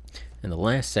 And the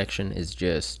last section is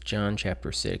just John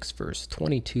chapter 6, verse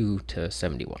 22 to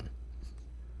 71.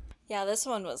 Yeah, this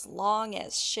one was long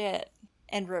as shit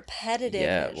and repetitive.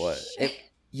 Yeah, it was.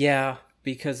 Yeah,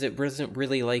 because it wasn't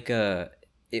really like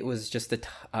it was just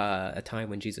a time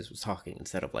when Jesus was talking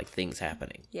instead of like things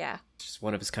happening. Yeah. Just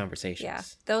one of his conversations. Yeah.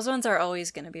 Those ones are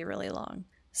always going to be really long.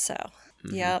 So,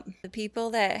 Yep. The people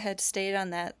that had stayed on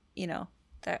that,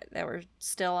 that were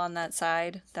still on that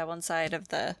side, that one side of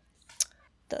the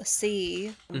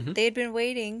sea, they had been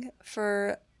waiting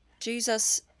for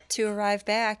Jesus to arrive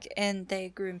back, and they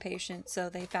grew impatient, so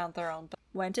they found their own boat,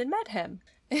 went and met him.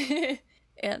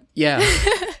 And yeah.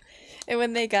 And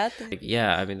when they got there,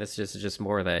 yeah, I mean, that's just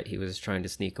more that he was trying to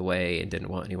sneak away and didn't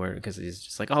want anywhere because he's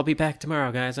just like, I'll be back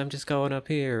tomorrow, guys. I'm just going up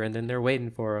here. And then they're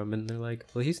waiting for him, and they're like,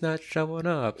 well, he's not showing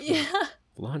up. Yeah.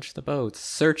 Launch the boats,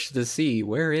 search the sea.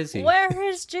 Where is he? Where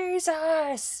is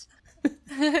Jesus?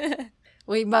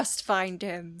 We must find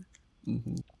him.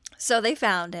 Mm-hmm. So they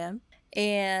found him,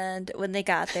 and when they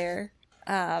got there,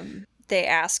 they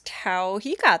asked how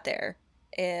he got there,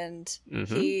 and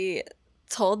he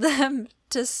told them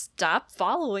to stop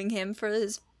following him for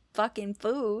his fucking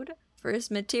food, for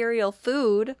his material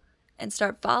food, and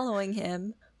start following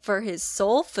him for his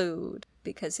soul food,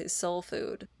 because his soul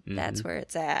food, that's where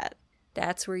it's at.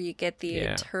 That's where you get the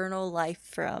eternal life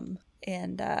from.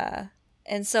 And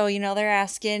so, they're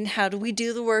asking, how do we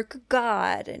do the work of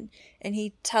God? And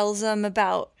he tells them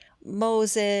about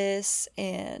Moses,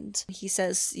 and he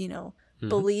says,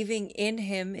 believing in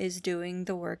him is doing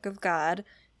the work of God.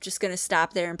 Just going to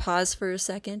stop there and pause for a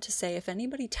second to say, if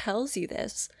anybody tells you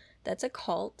this, that's a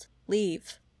cult.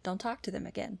 Leave. Don't talk to them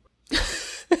again.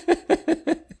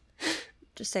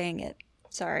 Just saying it.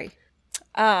 Sorry.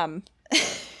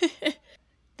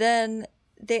 then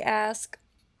they ask,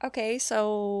 okay,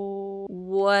 so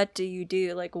what do you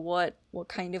do? Like, what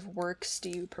kind of works do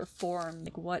you perform?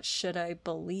 Like, what should I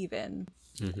believe in?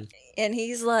 Mm-hmm. And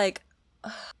he's like,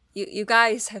 you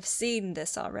guys have seen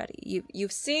this already.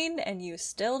 You've seen and you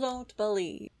still don't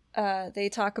believe. They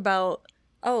talk about,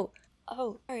 oh,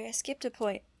 sorry, I skipped a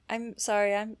point. I'm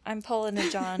sorry, I'm pulling a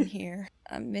John here.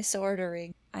 I'm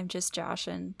misordering. I'm just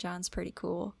Joshin. John's pretty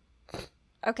cool.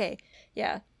 Okay,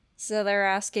 yeah. So they're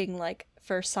asking, like,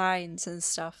 for signs and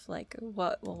stuff, like,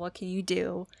 what can you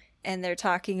do? And they're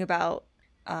talking about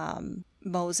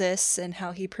Moses and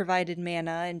how he provided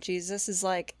manna, and Jesus is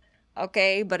like,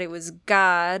 okay, but it was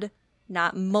God,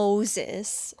 not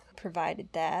Moses, who provided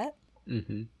that.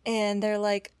 Mm-hmm. And they're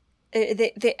like,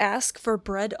 they ask for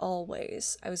bread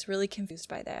always. I was really confused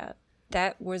by that.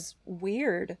 That was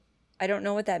weird. I don't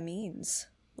know what that means.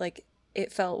 Like,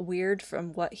 it felt weird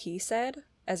from what he said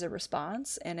as a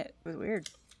response, and it was weird.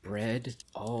 Bread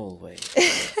always.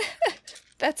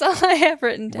 That's all I have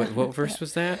written down. What verse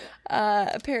was that?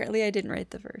 Apparently I didn't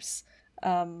write the verse.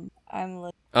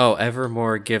 Oh,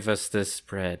 evermore give us this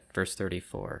bread, verse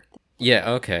 34. Yeah,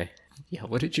 okay. Yeah,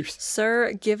 what did you...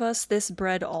 Sir, give us this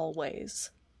bread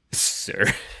always. Sir.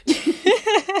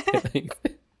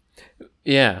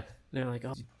 Yeah. They're like,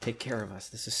 oh, take care of us.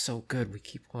 This is so good. We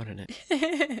keep wanting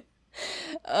it.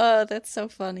 Oh, that's so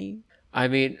funny. I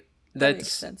mean, That makes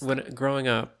that's... sense. When growing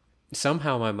up,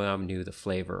 somehow my mom knew the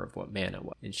flavor of what manna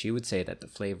was. And she would say that the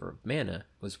flavor of manna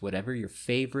was whatever your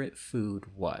favorite food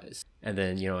was. And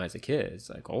then, you know, as a kid, it's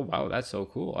like, oh, wow, that's so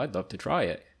cool. I'd love to try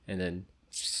it. And then...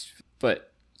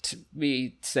 But to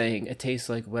me, saying it tastes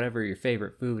like whatever your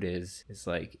favorite food is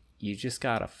like, you just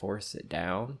gotta force it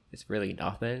down. It's really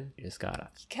nothing. You just gotta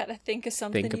Think of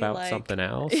something think you about like. something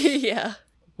else. Yeah.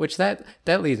 Which that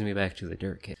leads me back to the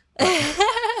dirt kid.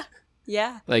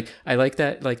 Yeah. Like, I like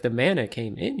that, like, the manna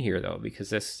came in here, though,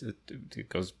 because it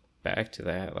goes back to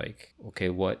that, like, okay,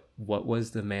 what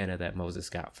was the manna that Moses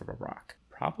got from a rock?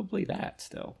 Probably that,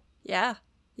 still. Yeah.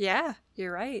 Yeah,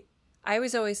 you're right. I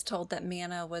was always told that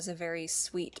manna was a very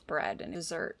sweet bread and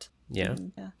dessert. Yeah?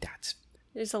 Yeah. That's...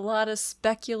 There's a lot of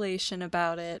speculation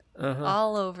about it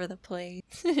all over the place.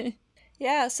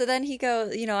 Yeah, so then he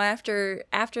goes, you know, after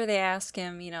they ask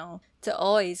him, you know, to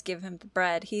always give him the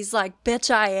bread, he's like, bitch,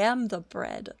 I am the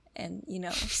bread. And, you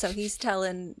know, so he's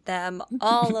telling them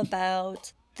all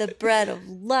about the bread of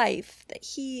life that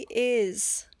he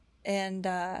is. And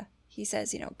he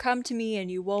says, you know, come to me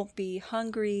and you won't be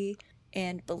hungry,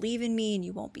 and believe in me and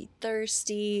you won't be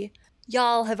thirsty.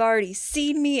 Y'all have already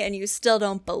seen me and you still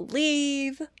don't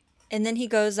believe. And then he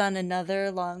goes on another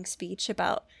long speech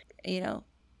about, you know,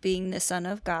 being the Son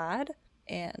of God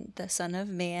and the Son of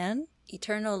Man,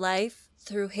 eternal life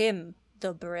through him,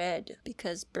 the bread,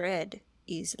 because bread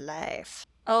is life.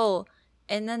 Oh,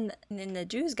 and then the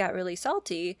Jews got really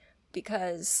salty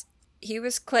because he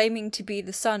was claiming to be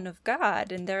the Son of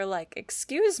God, and they're like,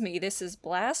 excuse me, this is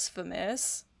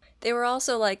blasphemous. They were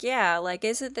also like, yeah, like,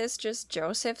 isn't this just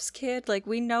Joseph's kid? Like,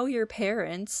 we know your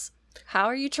parents. How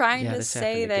are you trying to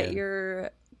say that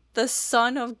you're the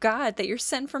Son of God, that you're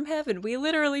sent from heaven? We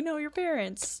literally know your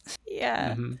parents.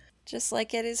 Yeah. Mm-hmm. Just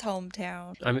like at his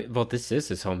hometown. I mean, well, this is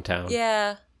his hometown.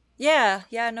 Yeah. Yeah.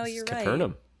 Yeah, no, you're right.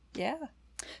 Capernaum. Yeah.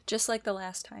 Just like the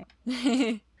last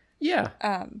time. Yeah.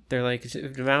 They're like,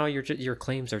 now your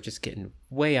claims are just getting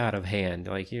way out of hand.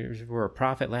 Like, you were a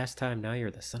prophet last time, now you're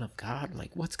the Son of God.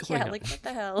 Like, what's going on? Yeah, like, what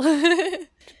the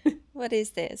hell? What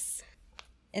is this?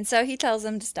 And so he tells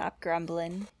them to stop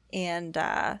grumbling, and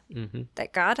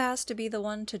that God has to be the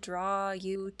one to draw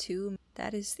you to.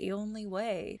 That is the only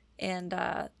way. And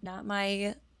not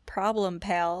my problem,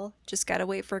 pal. Just gotta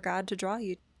wait for God to draw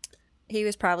you. He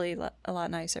was probably a lot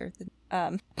nicer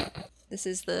than... This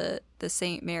is the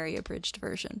St. Mary abridged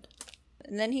version.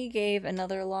 And then he gave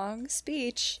another long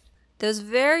speech that was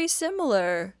very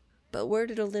similar, but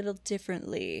worded a little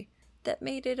differently. That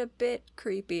made it a bit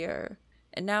creepier.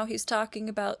 And now he's talking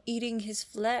about eating his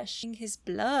flesh, eating his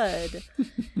blood.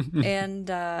 And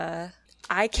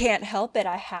I can't help it,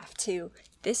 I have to.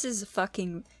 This is a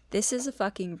fucking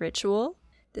ritual.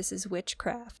 This is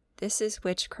witchcraft. This is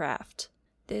witchcraft.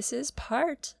 This is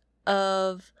part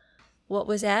of what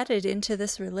was added into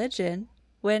this religion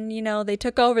when, you know, they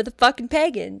took over the fucking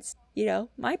pagans. You know,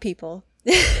 my people.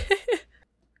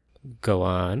 Go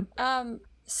on.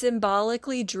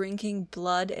 Symbolically drinking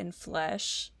blood and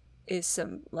flesh is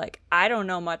some, like, I don't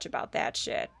know much about that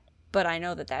shit, but I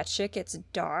know that shit gets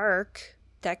dark.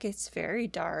 That gets very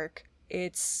dark.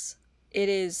 It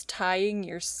is tying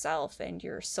yourself and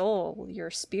your soul, your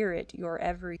spirit, your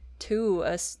every to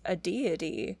a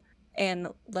deity. And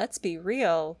let's be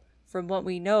real, from what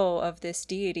we know of this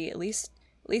deity, at least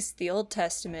the Old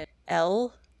Testament,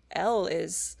 El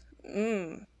is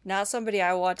not somebody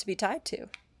I want to be tied to.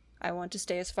 I want to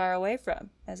stay as far away from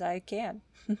as I can.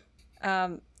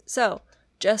 So,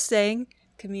 just saying,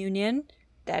 communion,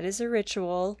 that is a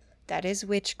ritual. That is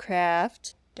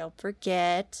witchcraft. Don't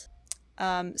forget.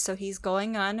 So he's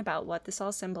going on about what this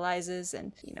all symbolizes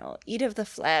and, eat of the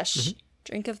flesh,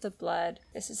 drink of the blood.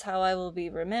 This is how I will be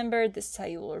remembered. This is how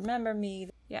you will remember me.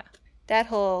 Yeah. That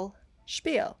whole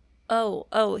spiel.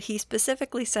 Oh, he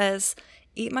specifically says,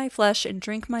 eat my flesh and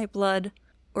drink my blood,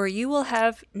 or you will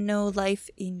have no life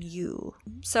in you.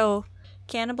 So,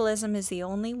 cannibalism is the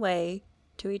only way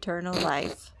to eternal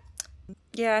life.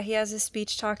 Yeah, he has a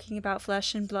speech talking about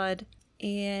flesh and blood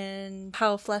and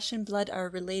how flesh and blood are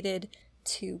related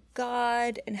to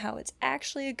God and how it's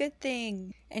actually a good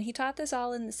thing. And he taught this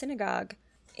all in the synagogue.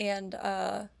 And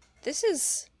this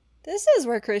is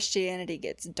where Christianity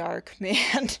gets dark,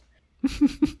 man.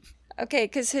 Okay,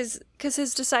 because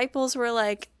his disciples were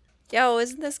like, yo,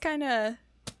 isn't this kind of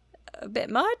a bit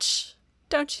much?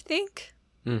 Don't you think?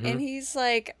 Mm-hmm. And he's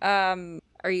like,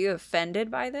 are you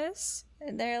offended by this?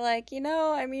 And they're like,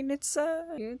 I mean, it's a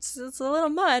little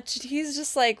much. And he's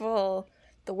just like, well,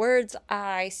 the words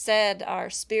I said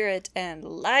are spirit and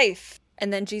life.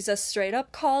 And then Jesus straight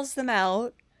up calls them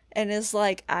out and is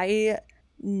like, I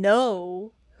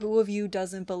know who of you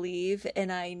doesn't believe,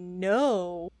 and I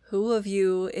know who of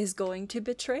you is going to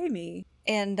betray me.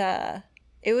 And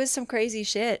it was some crazy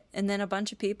shit. And then a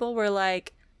bunch of people were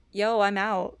like, yo, I'm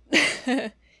out.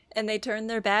 And they turned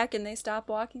their back and they stopped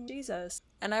walking Jesus.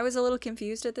 And I was a little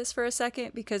confused at this for a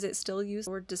second because it still used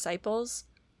the word disciples,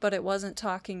 but it wasn't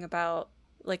talking about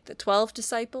like the 12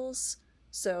 disciples.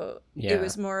 So It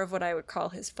was more of what I would call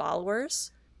his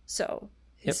followers. So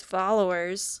his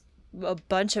followers, a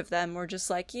bunch of them were just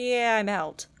like, yeah, I'm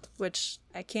out, which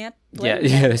I can't blame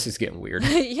them. This is getting weird.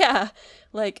 Yeah,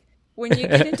 like when you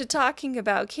get into talking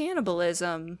about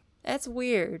cannibalism, that's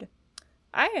weird.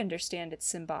 I understand it's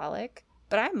symbolic,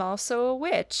 but I'm also a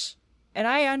witch, and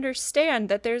I understand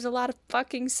that there's a lot of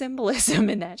fucking symbolism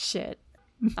in that shit.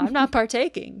 I'm not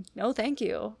partaking. No, thank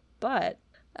you. But,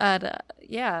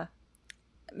 yeah.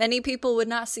 Many people would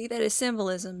not see that as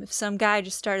symbolism if some guy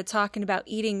just started talking about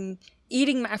eating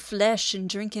my flesh and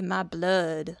drinking my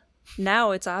blood.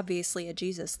 Now it's obviously a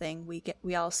Jesus thing.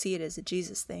 We all see it as a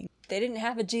Jesus thing. They didn't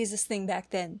have a Jesus thing back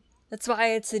then. That's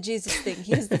why it's a Jesus thing.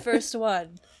 He's the first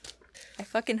one. I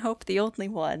fucking hope the only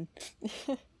one.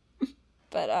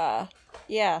 But,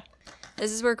 yeah.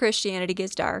 This is where Christianity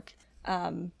gets dark.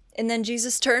 And then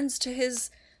Jesus turns to his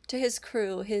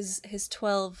crew, his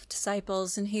 12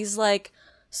 disciples, and he's like,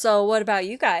 so what about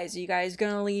you guys? Are you guys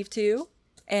gonna leave too?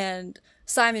 And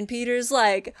Simon Peter's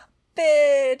like,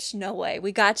 bitch, no way.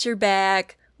 We got your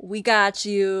back. We got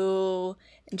you.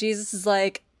 And Jesus is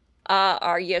like,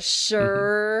 are you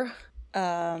sure?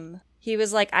 He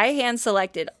was like, I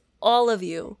hand-selected all of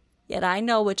you, yet I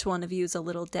know which one of you is a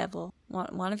little devil.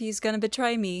 One of you is going to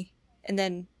betray me. And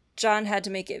then John had to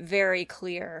make it very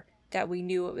clear that we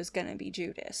knew it was going to be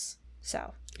Judas.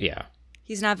 So, yeah.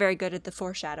 He's not very good at the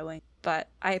foreshadowing, but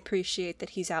I appreciate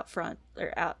that he's up front,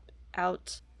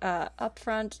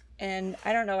 and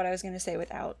I don't know what I was going to say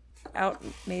with out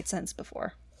made sense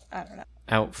before. I don't know.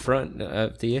 Out front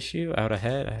of the issue? Out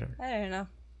ahead? I don't know.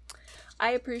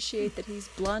 I appreciate that he's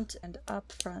blunt and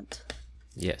up front.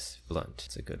 Yes, blunt.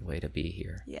 It's a good way to be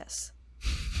here. Yes.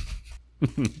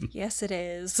 Yes, it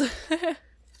is.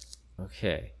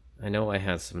 Okay. I know I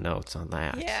had some notes on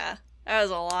that. Yeah, that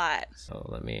was a lot. So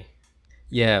let me...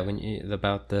 Yeah,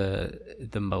 about the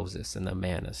Moses and the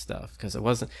manna stuff, because it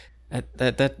wasn't...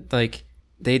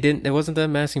 It wasn't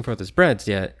them asking for those breads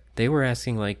yet. They were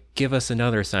asking, like, give us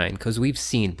another sign, because we've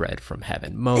seen bread from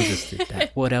heaven. Moses did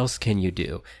that. What else can you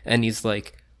do? And he's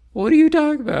like, what are you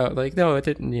talking about? Like, no, it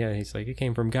didn't. Yeah, he's like, it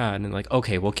came from God. And like,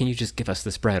 okay, well, can you just give us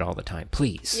this bread all the time,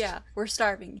 please? Yeah, we're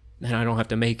starving. Then I don't have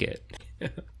to make it.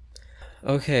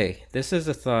 Okay, this is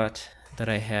a thought that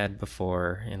I had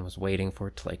before and was waiting for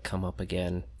it to, like, come up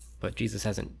again. But Jesus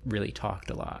hasn't really talked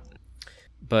a lot.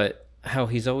 But how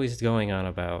he's always going on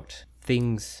about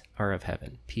things are of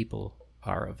heaven. People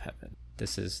are of heaven.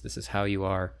 This is how you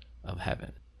are of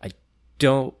heaven.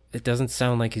 It doesn't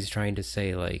sound like he's trying to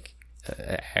say, like,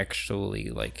 actually,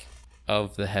 like,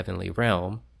 of the heavenly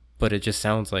realm, but it just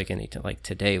sounds like like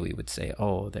today we would say,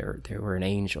 oh, they were an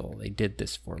angel. They did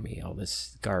this for me. Oh,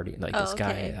 this guardian, like, this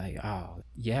guy.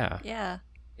 Yeah.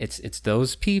 It's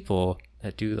those people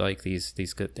that do, like,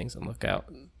 these good things, and look out.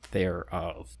 They're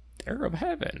of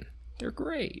heaven. They're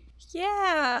great.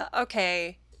 Yeah.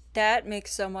 Okay. That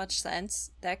makes so much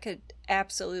sense. That could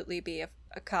absolutely be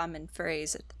a common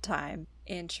phrase at the time.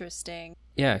 Interesting.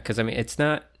 Yeah, because I mean,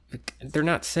 they're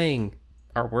not saying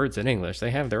our words in English.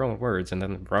 They have their own words, and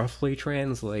then roughly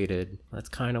translated, that's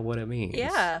kind of what it means.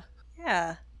 Yeah.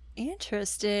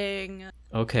 Interesting.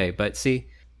 Okay, but see,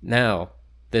 now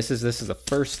this is the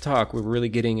first talk we're really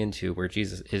getting into where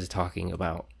Jesus is talking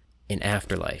about an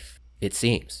afterlife. It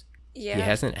seems. Yeah. He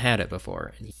hasn't had it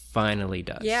before, and he finally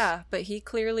does. Yeah, but he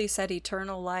clearly said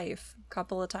eternal life a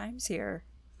couple of times here.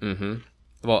 Mm-hmm.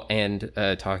 Well, and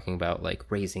talking about like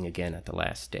raising again at the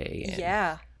last day. And,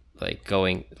 yeah. Like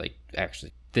going, like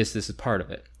actually, this is part of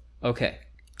it. Okay.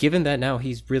 Given that now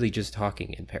he's really just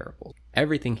talking in parables,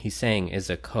 everything he's saying is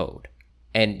a code.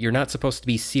 And you're not supposed to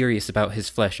be serious about his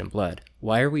flesh and blood.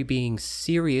 Why are we being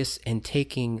serious and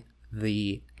taking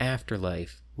the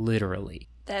afterlife literally?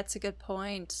 That's a good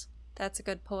point.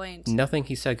 Nothing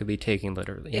he said could be taken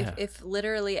literally. Yeah. If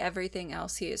literally everything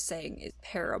else he is saying is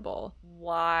parable,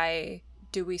 why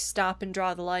do we stop and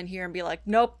draw the line here and be like,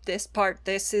 nope, this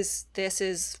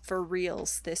is for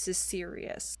reals. This is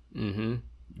serious. Mm-hmm.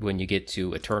 When you get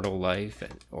to eternal life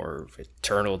or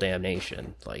eternal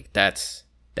damnation, like that's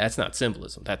not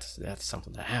symbolism. That's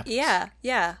something that happens.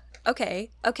 Yeah. Okay,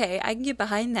 I can get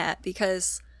behind that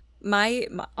because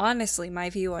honestly, my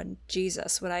view on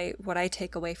Jesus, what I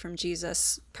take away from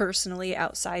Jesus personally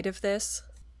outside of this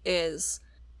is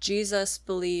Jesus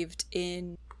believed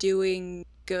in doing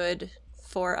good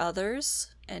for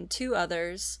others and to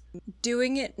others,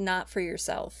 doing it not for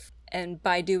yourself. And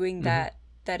by doing that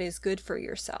is good for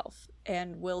yourself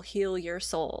and will heal your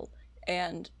soul.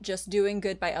 And just doing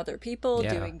good by other people,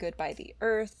 doing good by the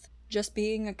earth, just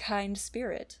being a kind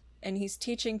spirit. And he's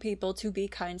teaching people to be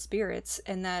kind spirits,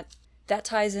 and that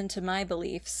ties into my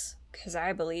beliefs, because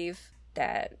I believe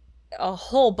that a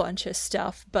whole bunch of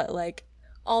stuff, but like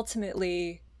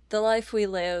ultimately the life we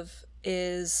live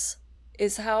is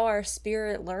how our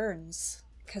spirit learns,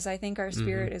 because I think our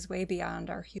spirit is way beyond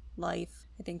our life.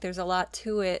 I think there's a lot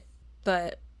to it,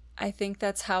 but I think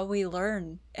that's how we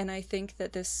learn. And I think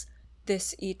that this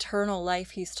eternal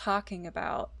life he's talking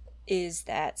about is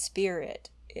that spirit.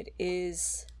 It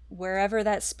is wherever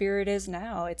that spirit is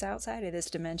now. It's outside of this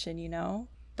dimension, you know?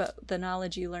 But the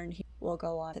knowledge you learn here will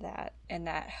go on to that, and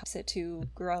that helps it to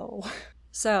grow.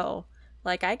 So,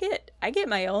 like, I get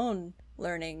my own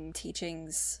learning,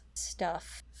 teachings,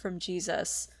 stuff from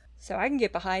Jesus, so I can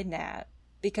get behind that,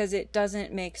 because it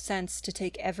doesn't make sense to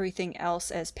take everything else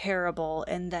as parable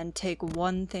and then take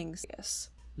one thing serious.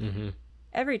 Mm-hmm.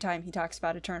 Every time he talks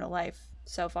about eternal life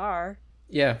so far.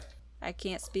 Yeah. I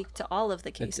can't speak to all of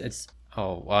the cases.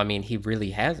 Oh, well, I mean, he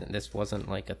really hasn't. This wasn't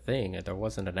like a thing. There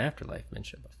wasn't an afterlife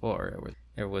mentioned before.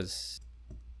 There was...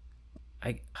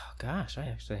 I actually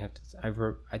have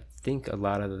to... I think a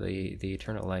lot of the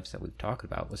eternal lives that we've talked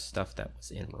about was stuff that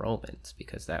was in Romans,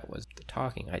 because that was the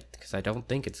talking. Because I don't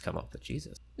think it's come up with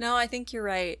Jesus. No, I think you're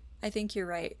right.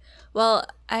 Well,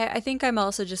 I think I'm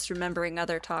also just remembering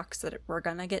other talks that we're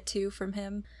gonna get to from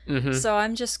him. Mm-hmm. So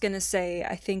I'm just gonna say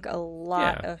I think a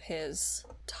lot of his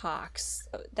talks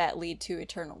that lead to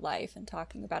eternal life and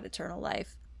talking about eternal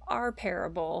life are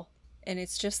parable, and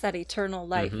it's just that eternal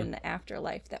life in the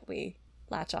afterlife that we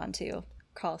latch onto,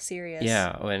 call serious.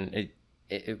 Yeah, and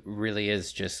it really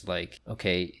is just like,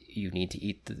 okay, you need to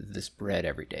eat this bread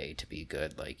every day to be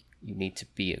good. Like, you need to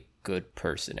be a good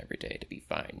person every day to be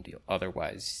fine.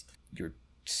 Otherwise, your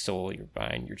soul, your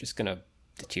mind, you're just gonna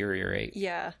deteriorate.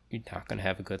 Yeah. You're not gonna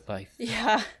have a good life.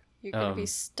 Yeah. You're gonna be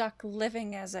stuck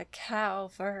living as a cow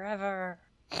forever.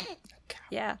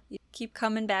 Yeah. You keep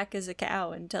coming back as a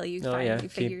cow until you finally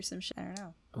figure some shit. I don't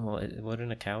know. Well,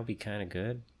 wouldn't a cow be kind of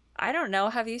good? I don't know.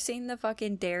 Have you seen the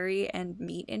fucking dairy and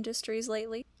meat industries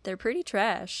lately? They're pretty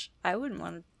trash. I wouldn't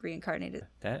want to reincarnate it.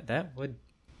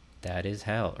 That is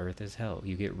hell. Earth is hell.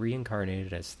 You get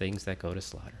reincarnated as things that go to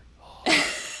slaughter.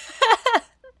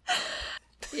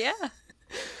 Yeah.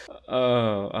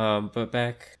 But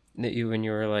back when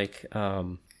you were like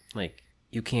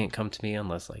you can't come to me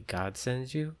unless like God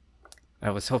sends you.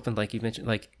 I was hoping, like you mentioned,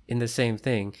 like in the same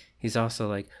thing, he's also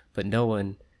like, but no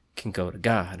one can go to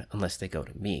God unless they go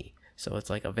to me. So it's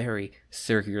like a very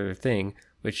circular thing,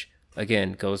 which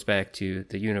again goes back to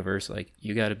the universe. Like,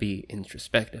 you got to be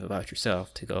introspective about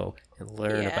yourself to go and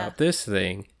learn about this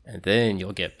thing, and then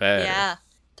you'll get better. Yeah,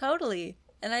 totally.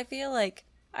 And I feel like,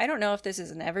 I don't know if this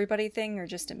is an everybody thing or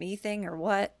just a me thing or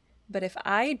what, but if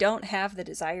I don't have the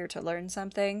desire to learn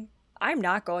something, I'm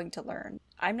not going to learn.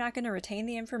 I'm not going to retain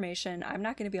the information. I'm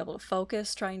not going to be able to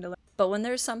focus trying to learn. But when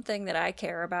there's something that I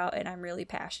care about and I'm really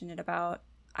passionate about,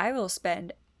 I will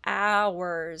spend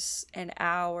hours and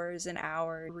hours and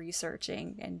hours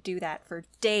researching and do that for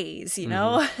days, you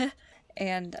know?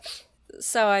 And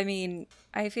So, I mean,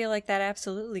 I feel like that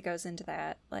absolutely goes into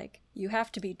that. Like, you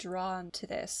have to be drawn to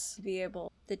this to be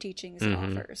able the teachings it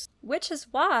offers. Which is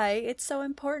why it's so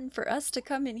important for us to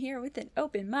come in here with an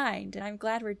open mind. And I'm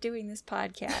glad we're doing this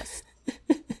podcast.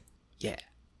 Yeah.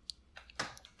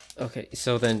 Okay,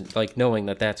 so then, like, knowing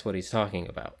that that's what he's talking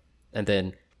about, and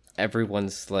then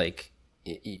everyone's like,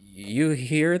 you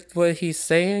hear what he's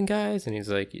saying, guys? And he's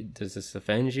like, does this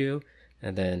offend you?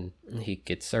 And then he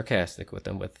gets sarcastic with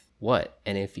them with, what?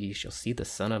 And if ye shall see the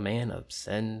Son of Man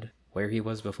ascend where he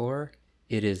was before,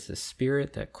 it is the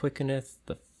Spirit that quickeneth,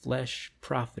 the flesh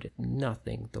profiteth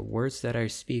nothing. The words that I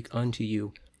speak unto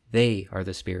you, they are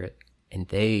the Spirit, and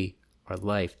they are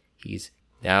life.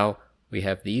 Now we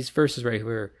have these verses right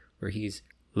here where he's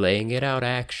laying it out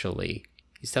actually.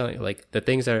 He's telling you, like, the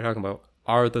things that I'm talking about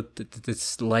are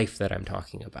this life that I'm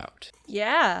talking about.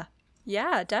 Yeah.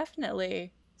 Yeah,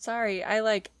 definitely. Sorry, I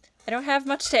don't have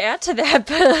much to add to that,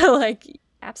 but, like,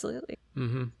 absolutely.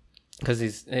 Mm-hmm. Because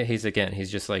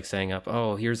he's just, like, saying up,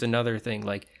 oh, here's another thing.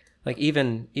 Like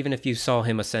even if you saw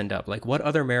him ascend up, like, what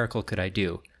other miracle could I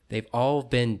do? They've all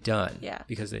been done. Yeah.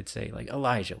 Because they'd say, like,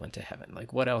 Elijah went to heaven.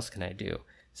 Like, what else can I do?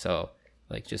 So,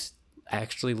 like, just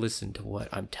actually listen to what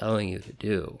I'm telling you to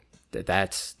do.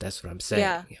 That's what I'm saying.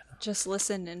 Yeah, you know? Just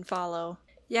listen and follow.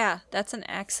 Yeah, that's an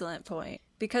excellent point.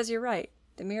 Because you're right.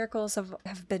 The miracles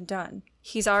have been done.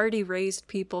 He's already raised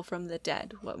people from the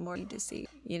dead. What more do you need to see,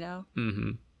 you know?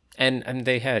 Mm-hmm. And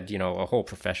they had, you know, a whole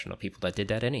profession of people that did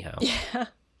that anyhow.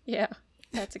 Yeah.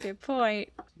 That's a good point.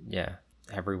 Yeah.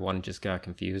 Everyone just got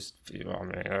confused. I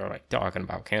mean, they're like talking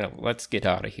about cannibal. Let's get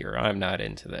out of here. I'm not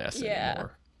into this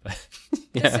anymore.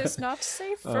 This is not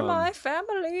safe for my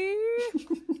family.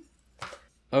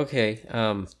 Okay.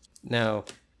 Now,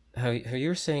 how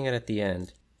you're saying it at the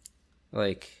end,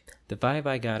 like the vibe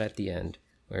I got at the end,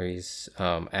 where he's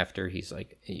after he's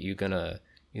like, you gonna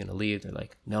leave? They're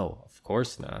like, no, of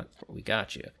course not. We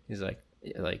got you. He's like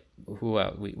who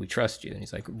else? We trust you. And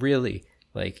he's like, really?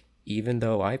 Like, even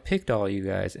though I picked all you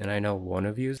guys, and I know one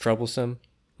of you is troublesome,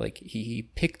 like he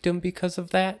picked them because of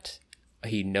that.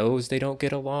 He knows they don't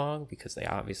get along because they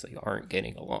obviously aren't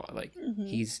getting along. Like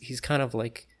he's kind of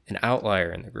like an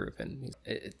outlier in the group, and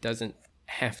it doesn't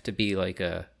have to be like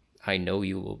I know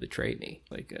you will betray me.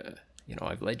 Like you know,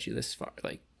 I've led you this far.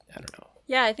 Like, I don't know.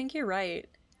 Yeah, I think you're right.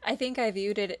 I think I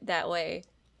viewed it that way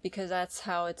because that's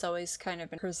how it's always kind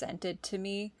of been presented to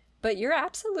me. But you're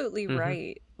absolutely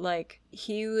right. Like,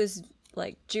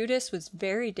 Judas was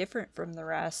very different from the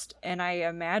rest, and I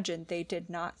imagine they did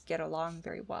not get along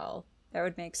very well. That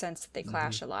would make sense that they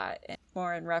clash a lot, and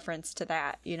more in reference to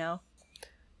that, you know?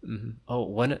 Mm-hmm. Oh,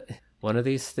 one of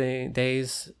these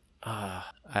days, I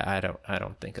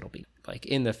don't think it'll be like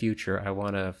in the future. I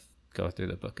want to go through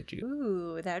the book of Jude.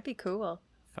 Ooh, that'd be cool.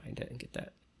 Find it and get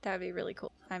that. That'd be really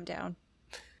cool. I'm down.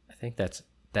 I think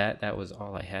that was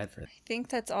all I had for. I think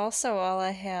that's also all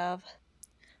I have.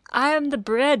 I am the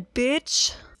bread,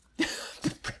 bitch. The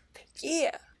bread, bitch.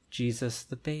 Yeah. Jesus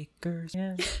the Baker's.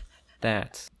 Yeah.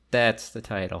 That's the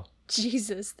title.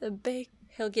 Jesus the Bake.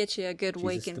 He'll get you a good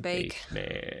wake and bake.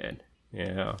 Man.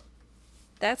 Yeah.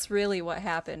 That's really what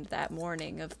happened that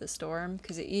morning of the storm,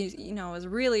 because it was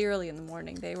really early in the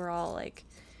morning. They were all like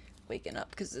waking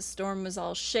up because the storm was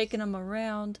all shaking them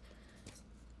around.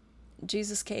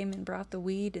 Jesus came and brought the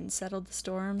weed and settled the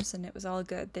storms, and it was all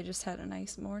good. They just had a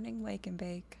nice morning wake and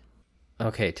bake.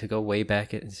 Okay, to go way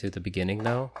back into the beginning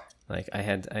though, like I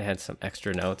had some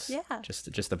extra notes. Yeah.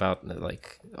 Just about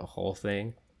like the whole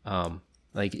thing.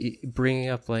 Like bringing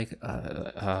up like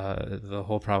the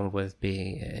whole problem with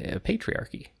being a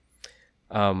patriarchy.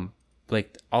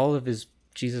 Like all of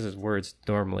Jesus's words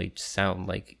normally sound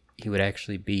like he would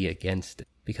actually be against it,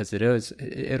 because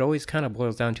it always kind of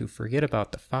boils down to forget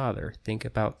about the Father, think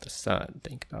about the Son,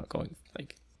 think about going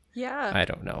like. Yeah. I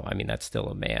don't know. I mean, that's still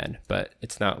a man, but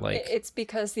it's not like it's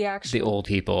because the old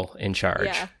people in charge.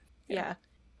 Yeah.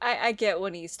 I get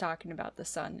when he's talking about the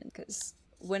Son, because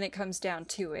when it comes down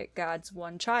to it, God's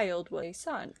one child was a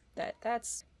son.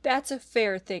 That's a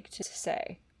fair thing to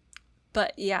say.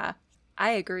 But yeah,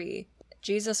 I agree.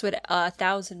 Jesus would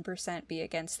 1,000% be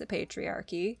against the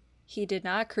patriarchy. He did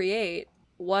not create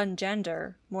one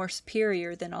gender more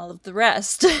superior than all of the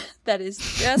rest. That is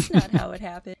just not how it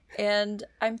happened. And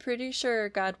I'm pretty sure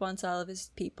God wants all of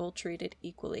his people treated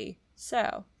equally.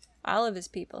 So, all of his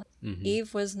people. Mm-hmm.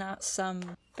 Eve was not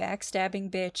some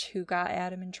backstabbing bitch who got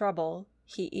Adam in trouble.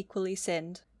 He equally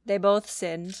sinned. They both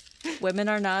sinned. Women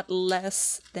are not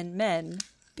less than men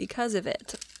because of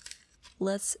it.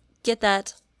 Let's get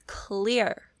that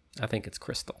clear. I think it's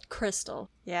crystal. Crystal,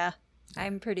 yeah.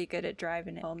 I'm pretty good at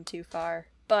driving it home too far.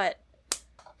 But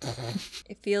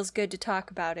It feels good to talk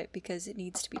about it because it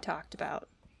needs to be talked about.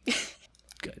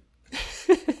 Good.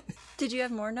 Did you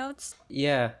have more notes?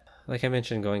 Yeah, like I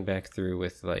mentioned, going back through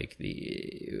with like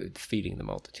the feeding the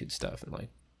multitude stuff and like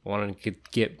wanting to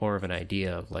get more of an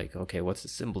idea of like, okay, what's the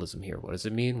symbolism here? What does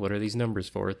it mean? What are these numbers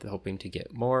for? Hoping to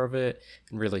get more of it,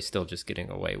 and really still just getting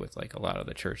away with like a lot of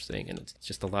the church thing. And it's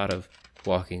just a lot of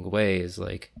walking away is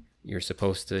like you're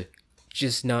supposed to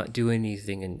just not do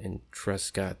anything and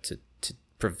trust God to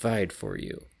provide for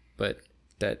you. But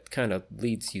that kind of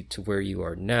leads you to where you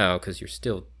are now because you're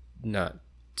still not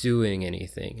doing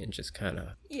anything and just kind of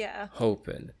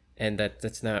hoping. And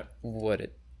that's not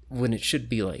when it should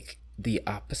be like the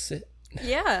opposite.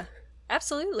 Yeah,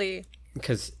 absolutely.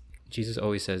 Because Jesus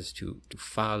always says to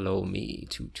follow me,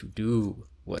 to do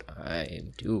what I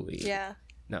am doing. Yeah.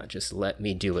 Not just let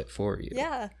me do it for you.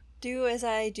 Yeah. Do as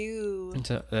I do. And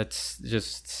so that's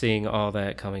just seeing all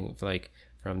that coming like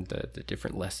from the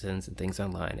different lessons and things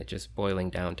online. It just boiling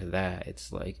down to that.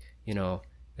 It's like, you know,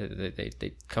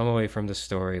 they come away from the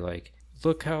story like,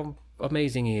 look how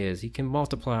amazing he is. He can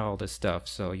multiply all this stuff.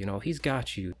 So, you know, he's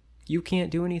got you. You can't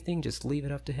do anything. Just leave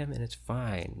it up to him and it's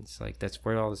fine. It's like, that's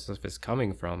where all this stuff is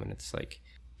coming from. And it's like,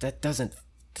 that's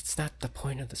not the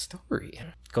point of the story.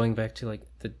 Going back to like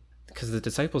because the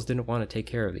disciples didn't want to take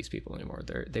care of these people anymore.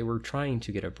 They were trying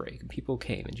to get a break. People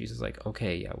came and Jesus was like,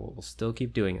 okay, yeah, we'll still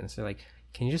keep doing it. And so like,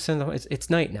 can you just send them? It's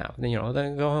night now. Then, you know,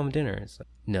 then go home dinner. It's like,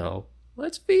 no,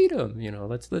 let's feed them. You know,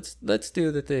 let's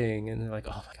do the thing. And they're like,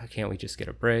 oh my God, can't we just get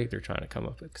a break? They're trying to come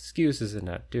up with excuses and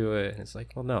not do it. And it's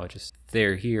like, well, no, just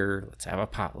they're here. Let's have a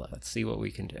potluck. Let's see what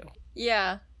we can do.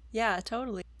 Yeah,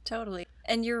 totally.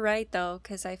 And you're right though,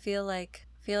 because I feel like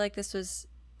this was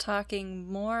talking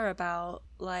more about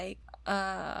like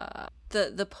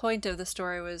the point of the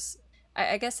story was.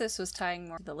 I guess this was tying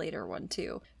more to the later one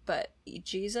too, but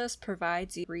Jesus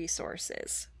provides you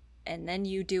resources and then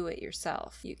you do it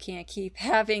yourself. You can't keep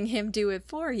having him do it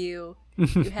for you.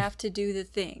 You have to do the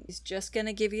thing. He's just going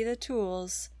to give you the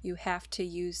tools. You have to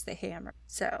use the hammer.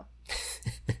 So,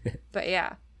 but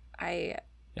yeah, I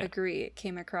agree. It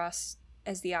came across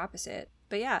as the opposite.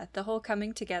 But yeah, the whole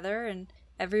coming together and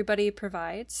everybody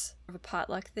provides a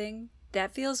potluck thing.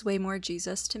 That feels way more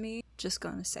Jesus to me. Just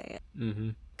going to say it. Mm-hmm.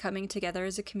 Coming together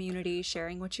as a community,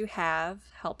 sharing what you have,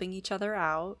 helping each other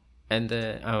out. And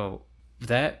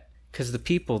because the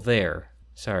people there,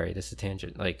 sorry, this is a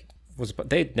tangent, like,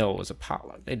 they'd know it was a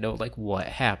potluck. They'd know, like, what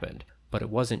happened. But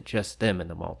it wasn't just them in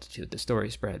the multitude. The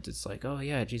story spreads. It's like, oh,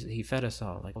 yeah, Jesus, he fed us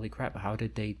all. Like, holy crap, how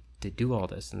did they do all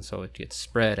this? And so it gets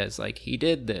spread as, like, he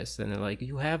did this. And they're like,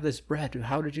 you have this bread.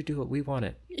 How did you do it? We want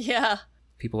it. Yeah.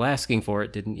 People asking for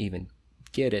it didn't even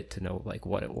get it to know, like,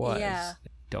 what it was. Yeah.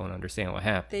 Don't understand what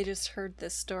happened. They just heard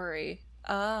this story.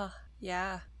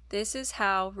 Yeah. This is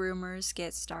how rumors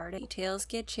get started. Details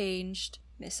get changed,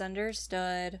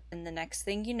 misunderstood, and the next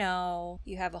thing you know,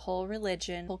 you have a whole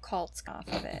religion, whole cults off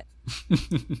of it.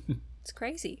 It's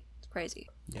crazy.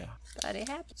 Yeah. But it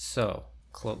happens. So,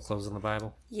 closing the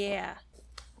Bible? Yeah.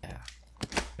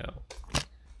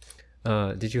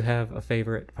 No. Did you have a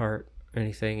favorite part or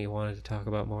anything you wanted to talk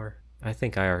about more? I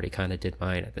think I already kind of did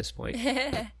mine at this point.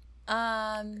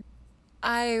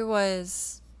 I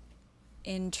was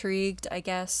intrigued, I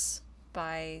guess,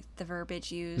 by the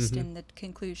verbiage used in the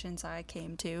conclusions I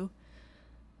came to.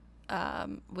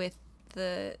 With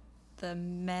the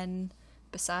men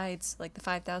besides, like the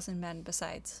 5,000 men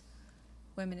besides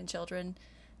women and children.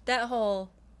 That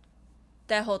whole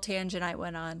tangent I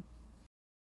went on.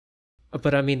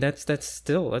 But I mean, that's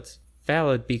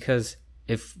valid because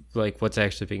if like what's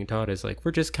actually being taught is like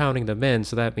we're just counting the men,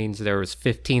 so that means there was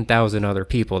 15,000 other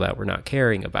people that we're not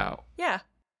caring about. Yeah.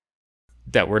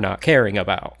 That we're not caring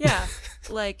about. Yeah.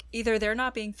 Like either they're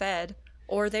not being fed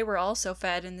or they were also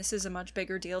fed, and this is a much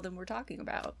bigger deal than we're talking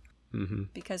about. Mm-hmm.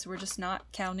 Because we're just not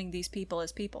counting these people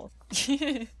as people.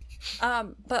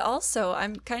 But also,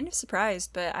 I'm kind of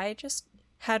surprised, but I just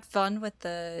had fun with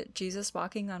the Jesus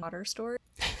walking on water story.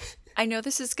 I know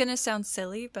this is going to sound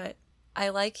silly, but I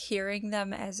like hearing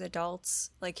them as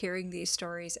adults, like hearing these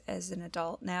stories as an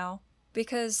adult now.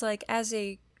 Because, like, as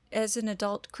an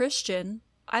adult Christian,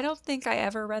 I don't think I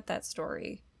ever read that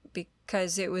story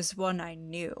because it was one I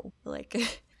knew. Like,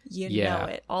 you know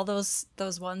it. All those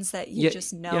ones that you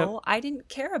just know, I didn't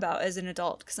care about as an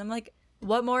adult because I'm like,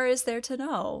 what more is there to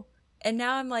know? And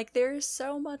now I'm like, there's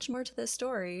so much more to this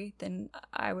story than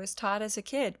I was taught as a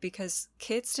kid because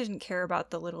kids didn't care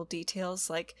about the little details.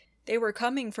 Like, they were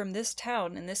coming from this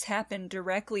town and this happened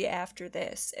directly after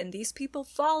this. And these people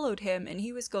followed him and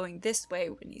he was going this way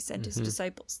when he sent his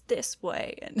disciples this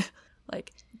way. And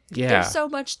like, there's so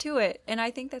much to it. And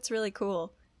I think that's really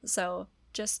cool. So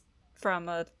just from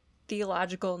a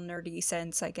theological, nerdy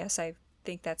sense, I guess I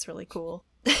think that's really cool.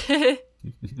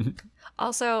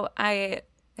 Also, I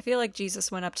feel like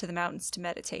Jesus went up to the mountains to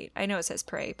meditate. I know it says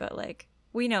pray, but like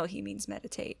we know he means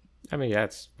meditate. I mean,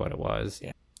 that's what it was.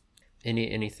 Yeah.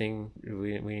 Anything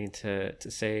we need to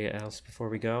say else before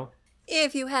we go?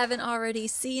 If you haven't already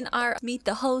seen our Meet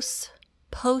the Hosts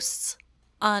posts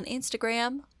on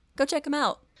Instagram, go check them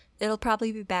out. It'll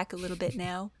probably be back a little bit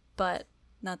now, but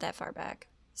not that far back.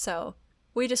 So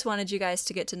we just wanted you guys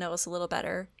to get to know us a little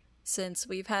better since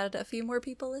we've had a few more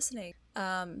people listening.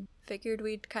 Figured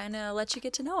we'd kind of let you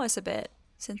get to know us a bit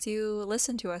since you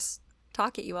listen to us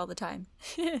talk at you all the time.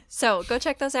 So go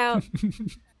check those out.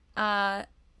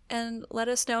 And let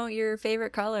us know your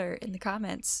favorite color in the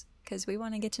comments because we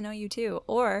want to get to know you too.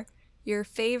 Or your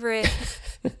favorite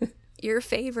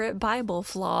Bible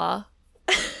flaw.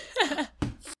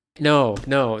 No.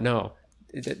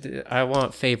 I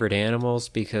want favorite animals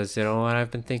because you know what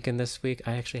I've been thinking this week?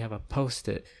 I actually have a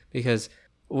post-it because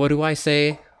what do I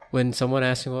say when someone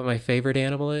asks me what my favorite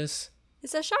animal is?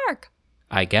 It's a shark.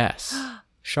 I guess.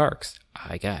 Sharks,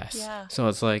 I guess. Yeah. So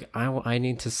it's like I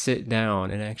need to sit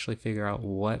down and actually figure out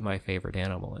what my favorite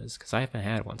animal is because I haven't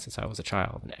had one since I was a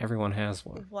child and everyone has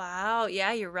one. Wow.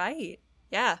 Yeah, you're right.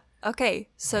 Yeah. Okay.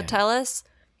 So Yeah. tell us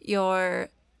your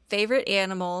favorite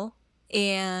animal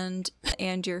and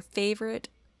your favorite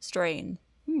strain.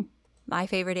 My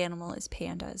favorite animal is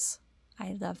pandas.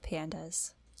 I love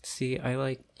pandas. See, I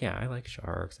like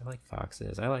sharks. I like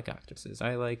foxes. I like octopuses.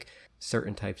 I like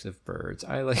certain types of birds.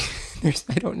 I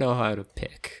don't know how to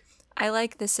pick. I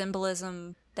like the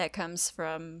symbolism that comes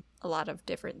from a lot of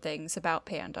different things about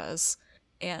pandas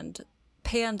and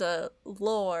panda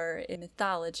lore in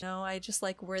mythology. You know, I just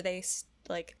like where they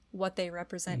like what they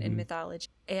represent in mythology,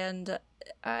 and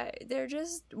they're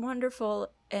just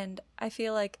wonderful. And I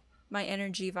feel like my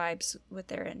energy vibes with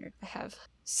their energy. I have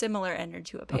similar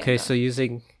energy to a panda. Okay, so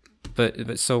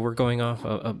but so we're going off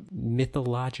of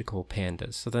mythological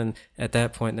pandas. So then at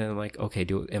that point, then I'm like, okay,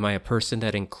 am I a person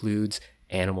that includes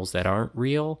animals that aren't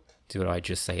real? Do I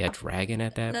just say a dragon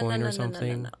at that point or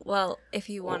something? No. Well, if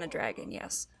you want a dragon,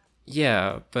 yes.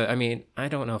 Yeah, but I mean, I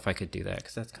don't know if I could do that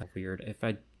because that's kind of weird. If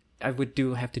I would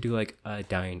have to do like a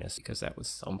dynasty because that was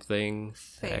something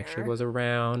that actually was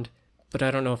around. But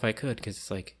I don't know if I could because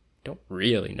it's like, I don't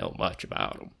really know much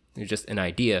about them. They're just an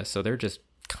idea, so they're just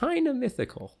kind of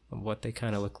mythical of what they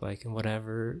kind of look like and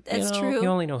whatever. That's true. You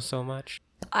only know so much.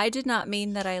 I did not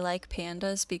mean that I like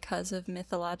pandas because of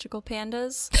mythological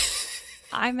pandas.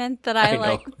 I meant that I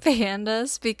like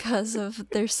pandas because of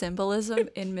their symbolism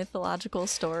in mythological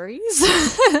stories.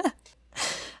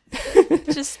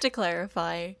 Just to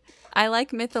clarify, I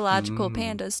like mythological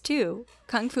pandas too.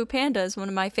 Kung Fu Panda is one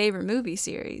of my favorite movie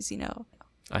series, you know.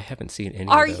 I haven't seen any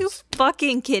Are of those. you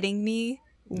fucking kidding me?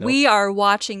 Nope. We are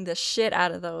watching the shit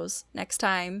out of those next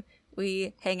time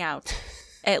we hang out.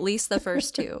 At least the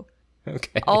first two.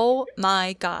 Okay. Oh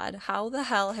my god. How the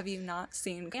hell have you not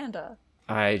seen Panda?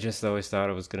 I just always thought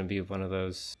it was going to be one of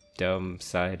those dumb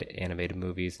side animated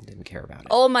movies and didn't care about it.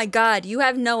 Oh my god, you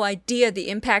have no idea the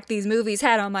impact these movies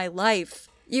had on my life.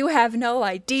 You have no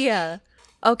idea.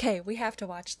 Okay, we have to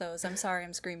watch those. I'm sorry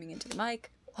I'm screaming into the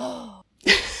mic. Oh.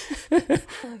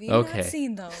 Have you not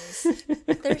seen those?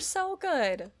 They're so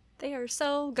good. They are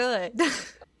so good.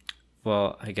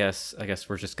 Well, I guess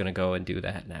we're just going to go and do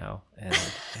that now. And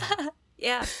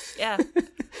Yeah.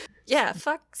 Yeah,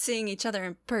 fuck seeing each other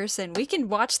in person. We can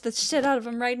watch the shit out of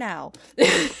them right now.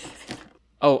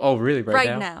 Oh, really?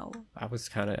 Right now. I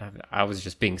was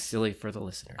just being silly for the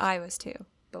listeners. I was too,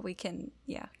 but we can,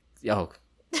 yeah. Oh,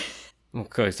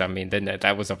 because I mean, then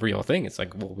that was a real thing. It's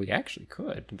like, well, we actually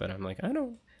could, but I'm like,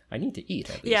 I need to eat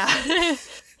at least.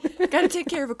 Yeah. Gotta take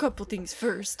care of a couple things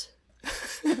first.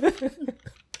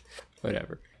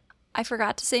 Whatever. I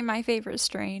forgot to say my favorite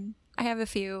strain. I have a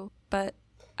few, but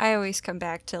I always come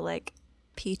back to like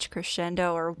Peach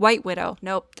Crescendo or White Widow.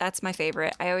 Nope, that's my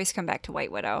favorite. I always come back to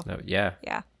White Widow. Oh, yeah.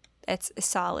 Yeah, it's a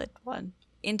solid one.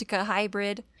 Indica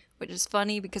Hybrid, which is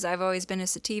funny because I've always been a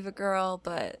sativa girl,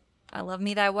 but I love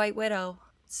me that White Widow.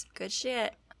 It's good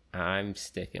shit. I'm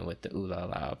sticking with the Ooh La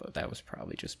La, but that was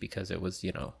probably just because it was,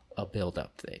 a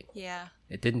build-up thing. Yeah.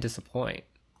 It didn't disappoint.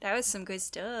 That was some good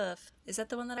stuff. Is that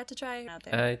the one that I have to try out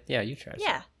there? Yeah, you tried.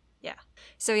 Yeah. Yeah.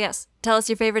 So yes, tell us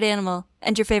your favorite animal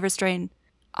and your favorite strain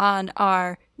on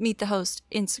our Meet the Host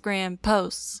Instagram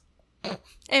posts.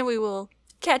 And we will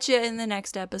catch you in the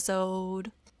next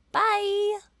episode.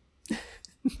 Bye.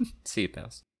 See you,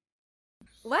 pals.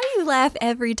 Why do you laugh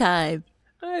every time?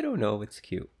 I don't know. It's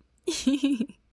cute.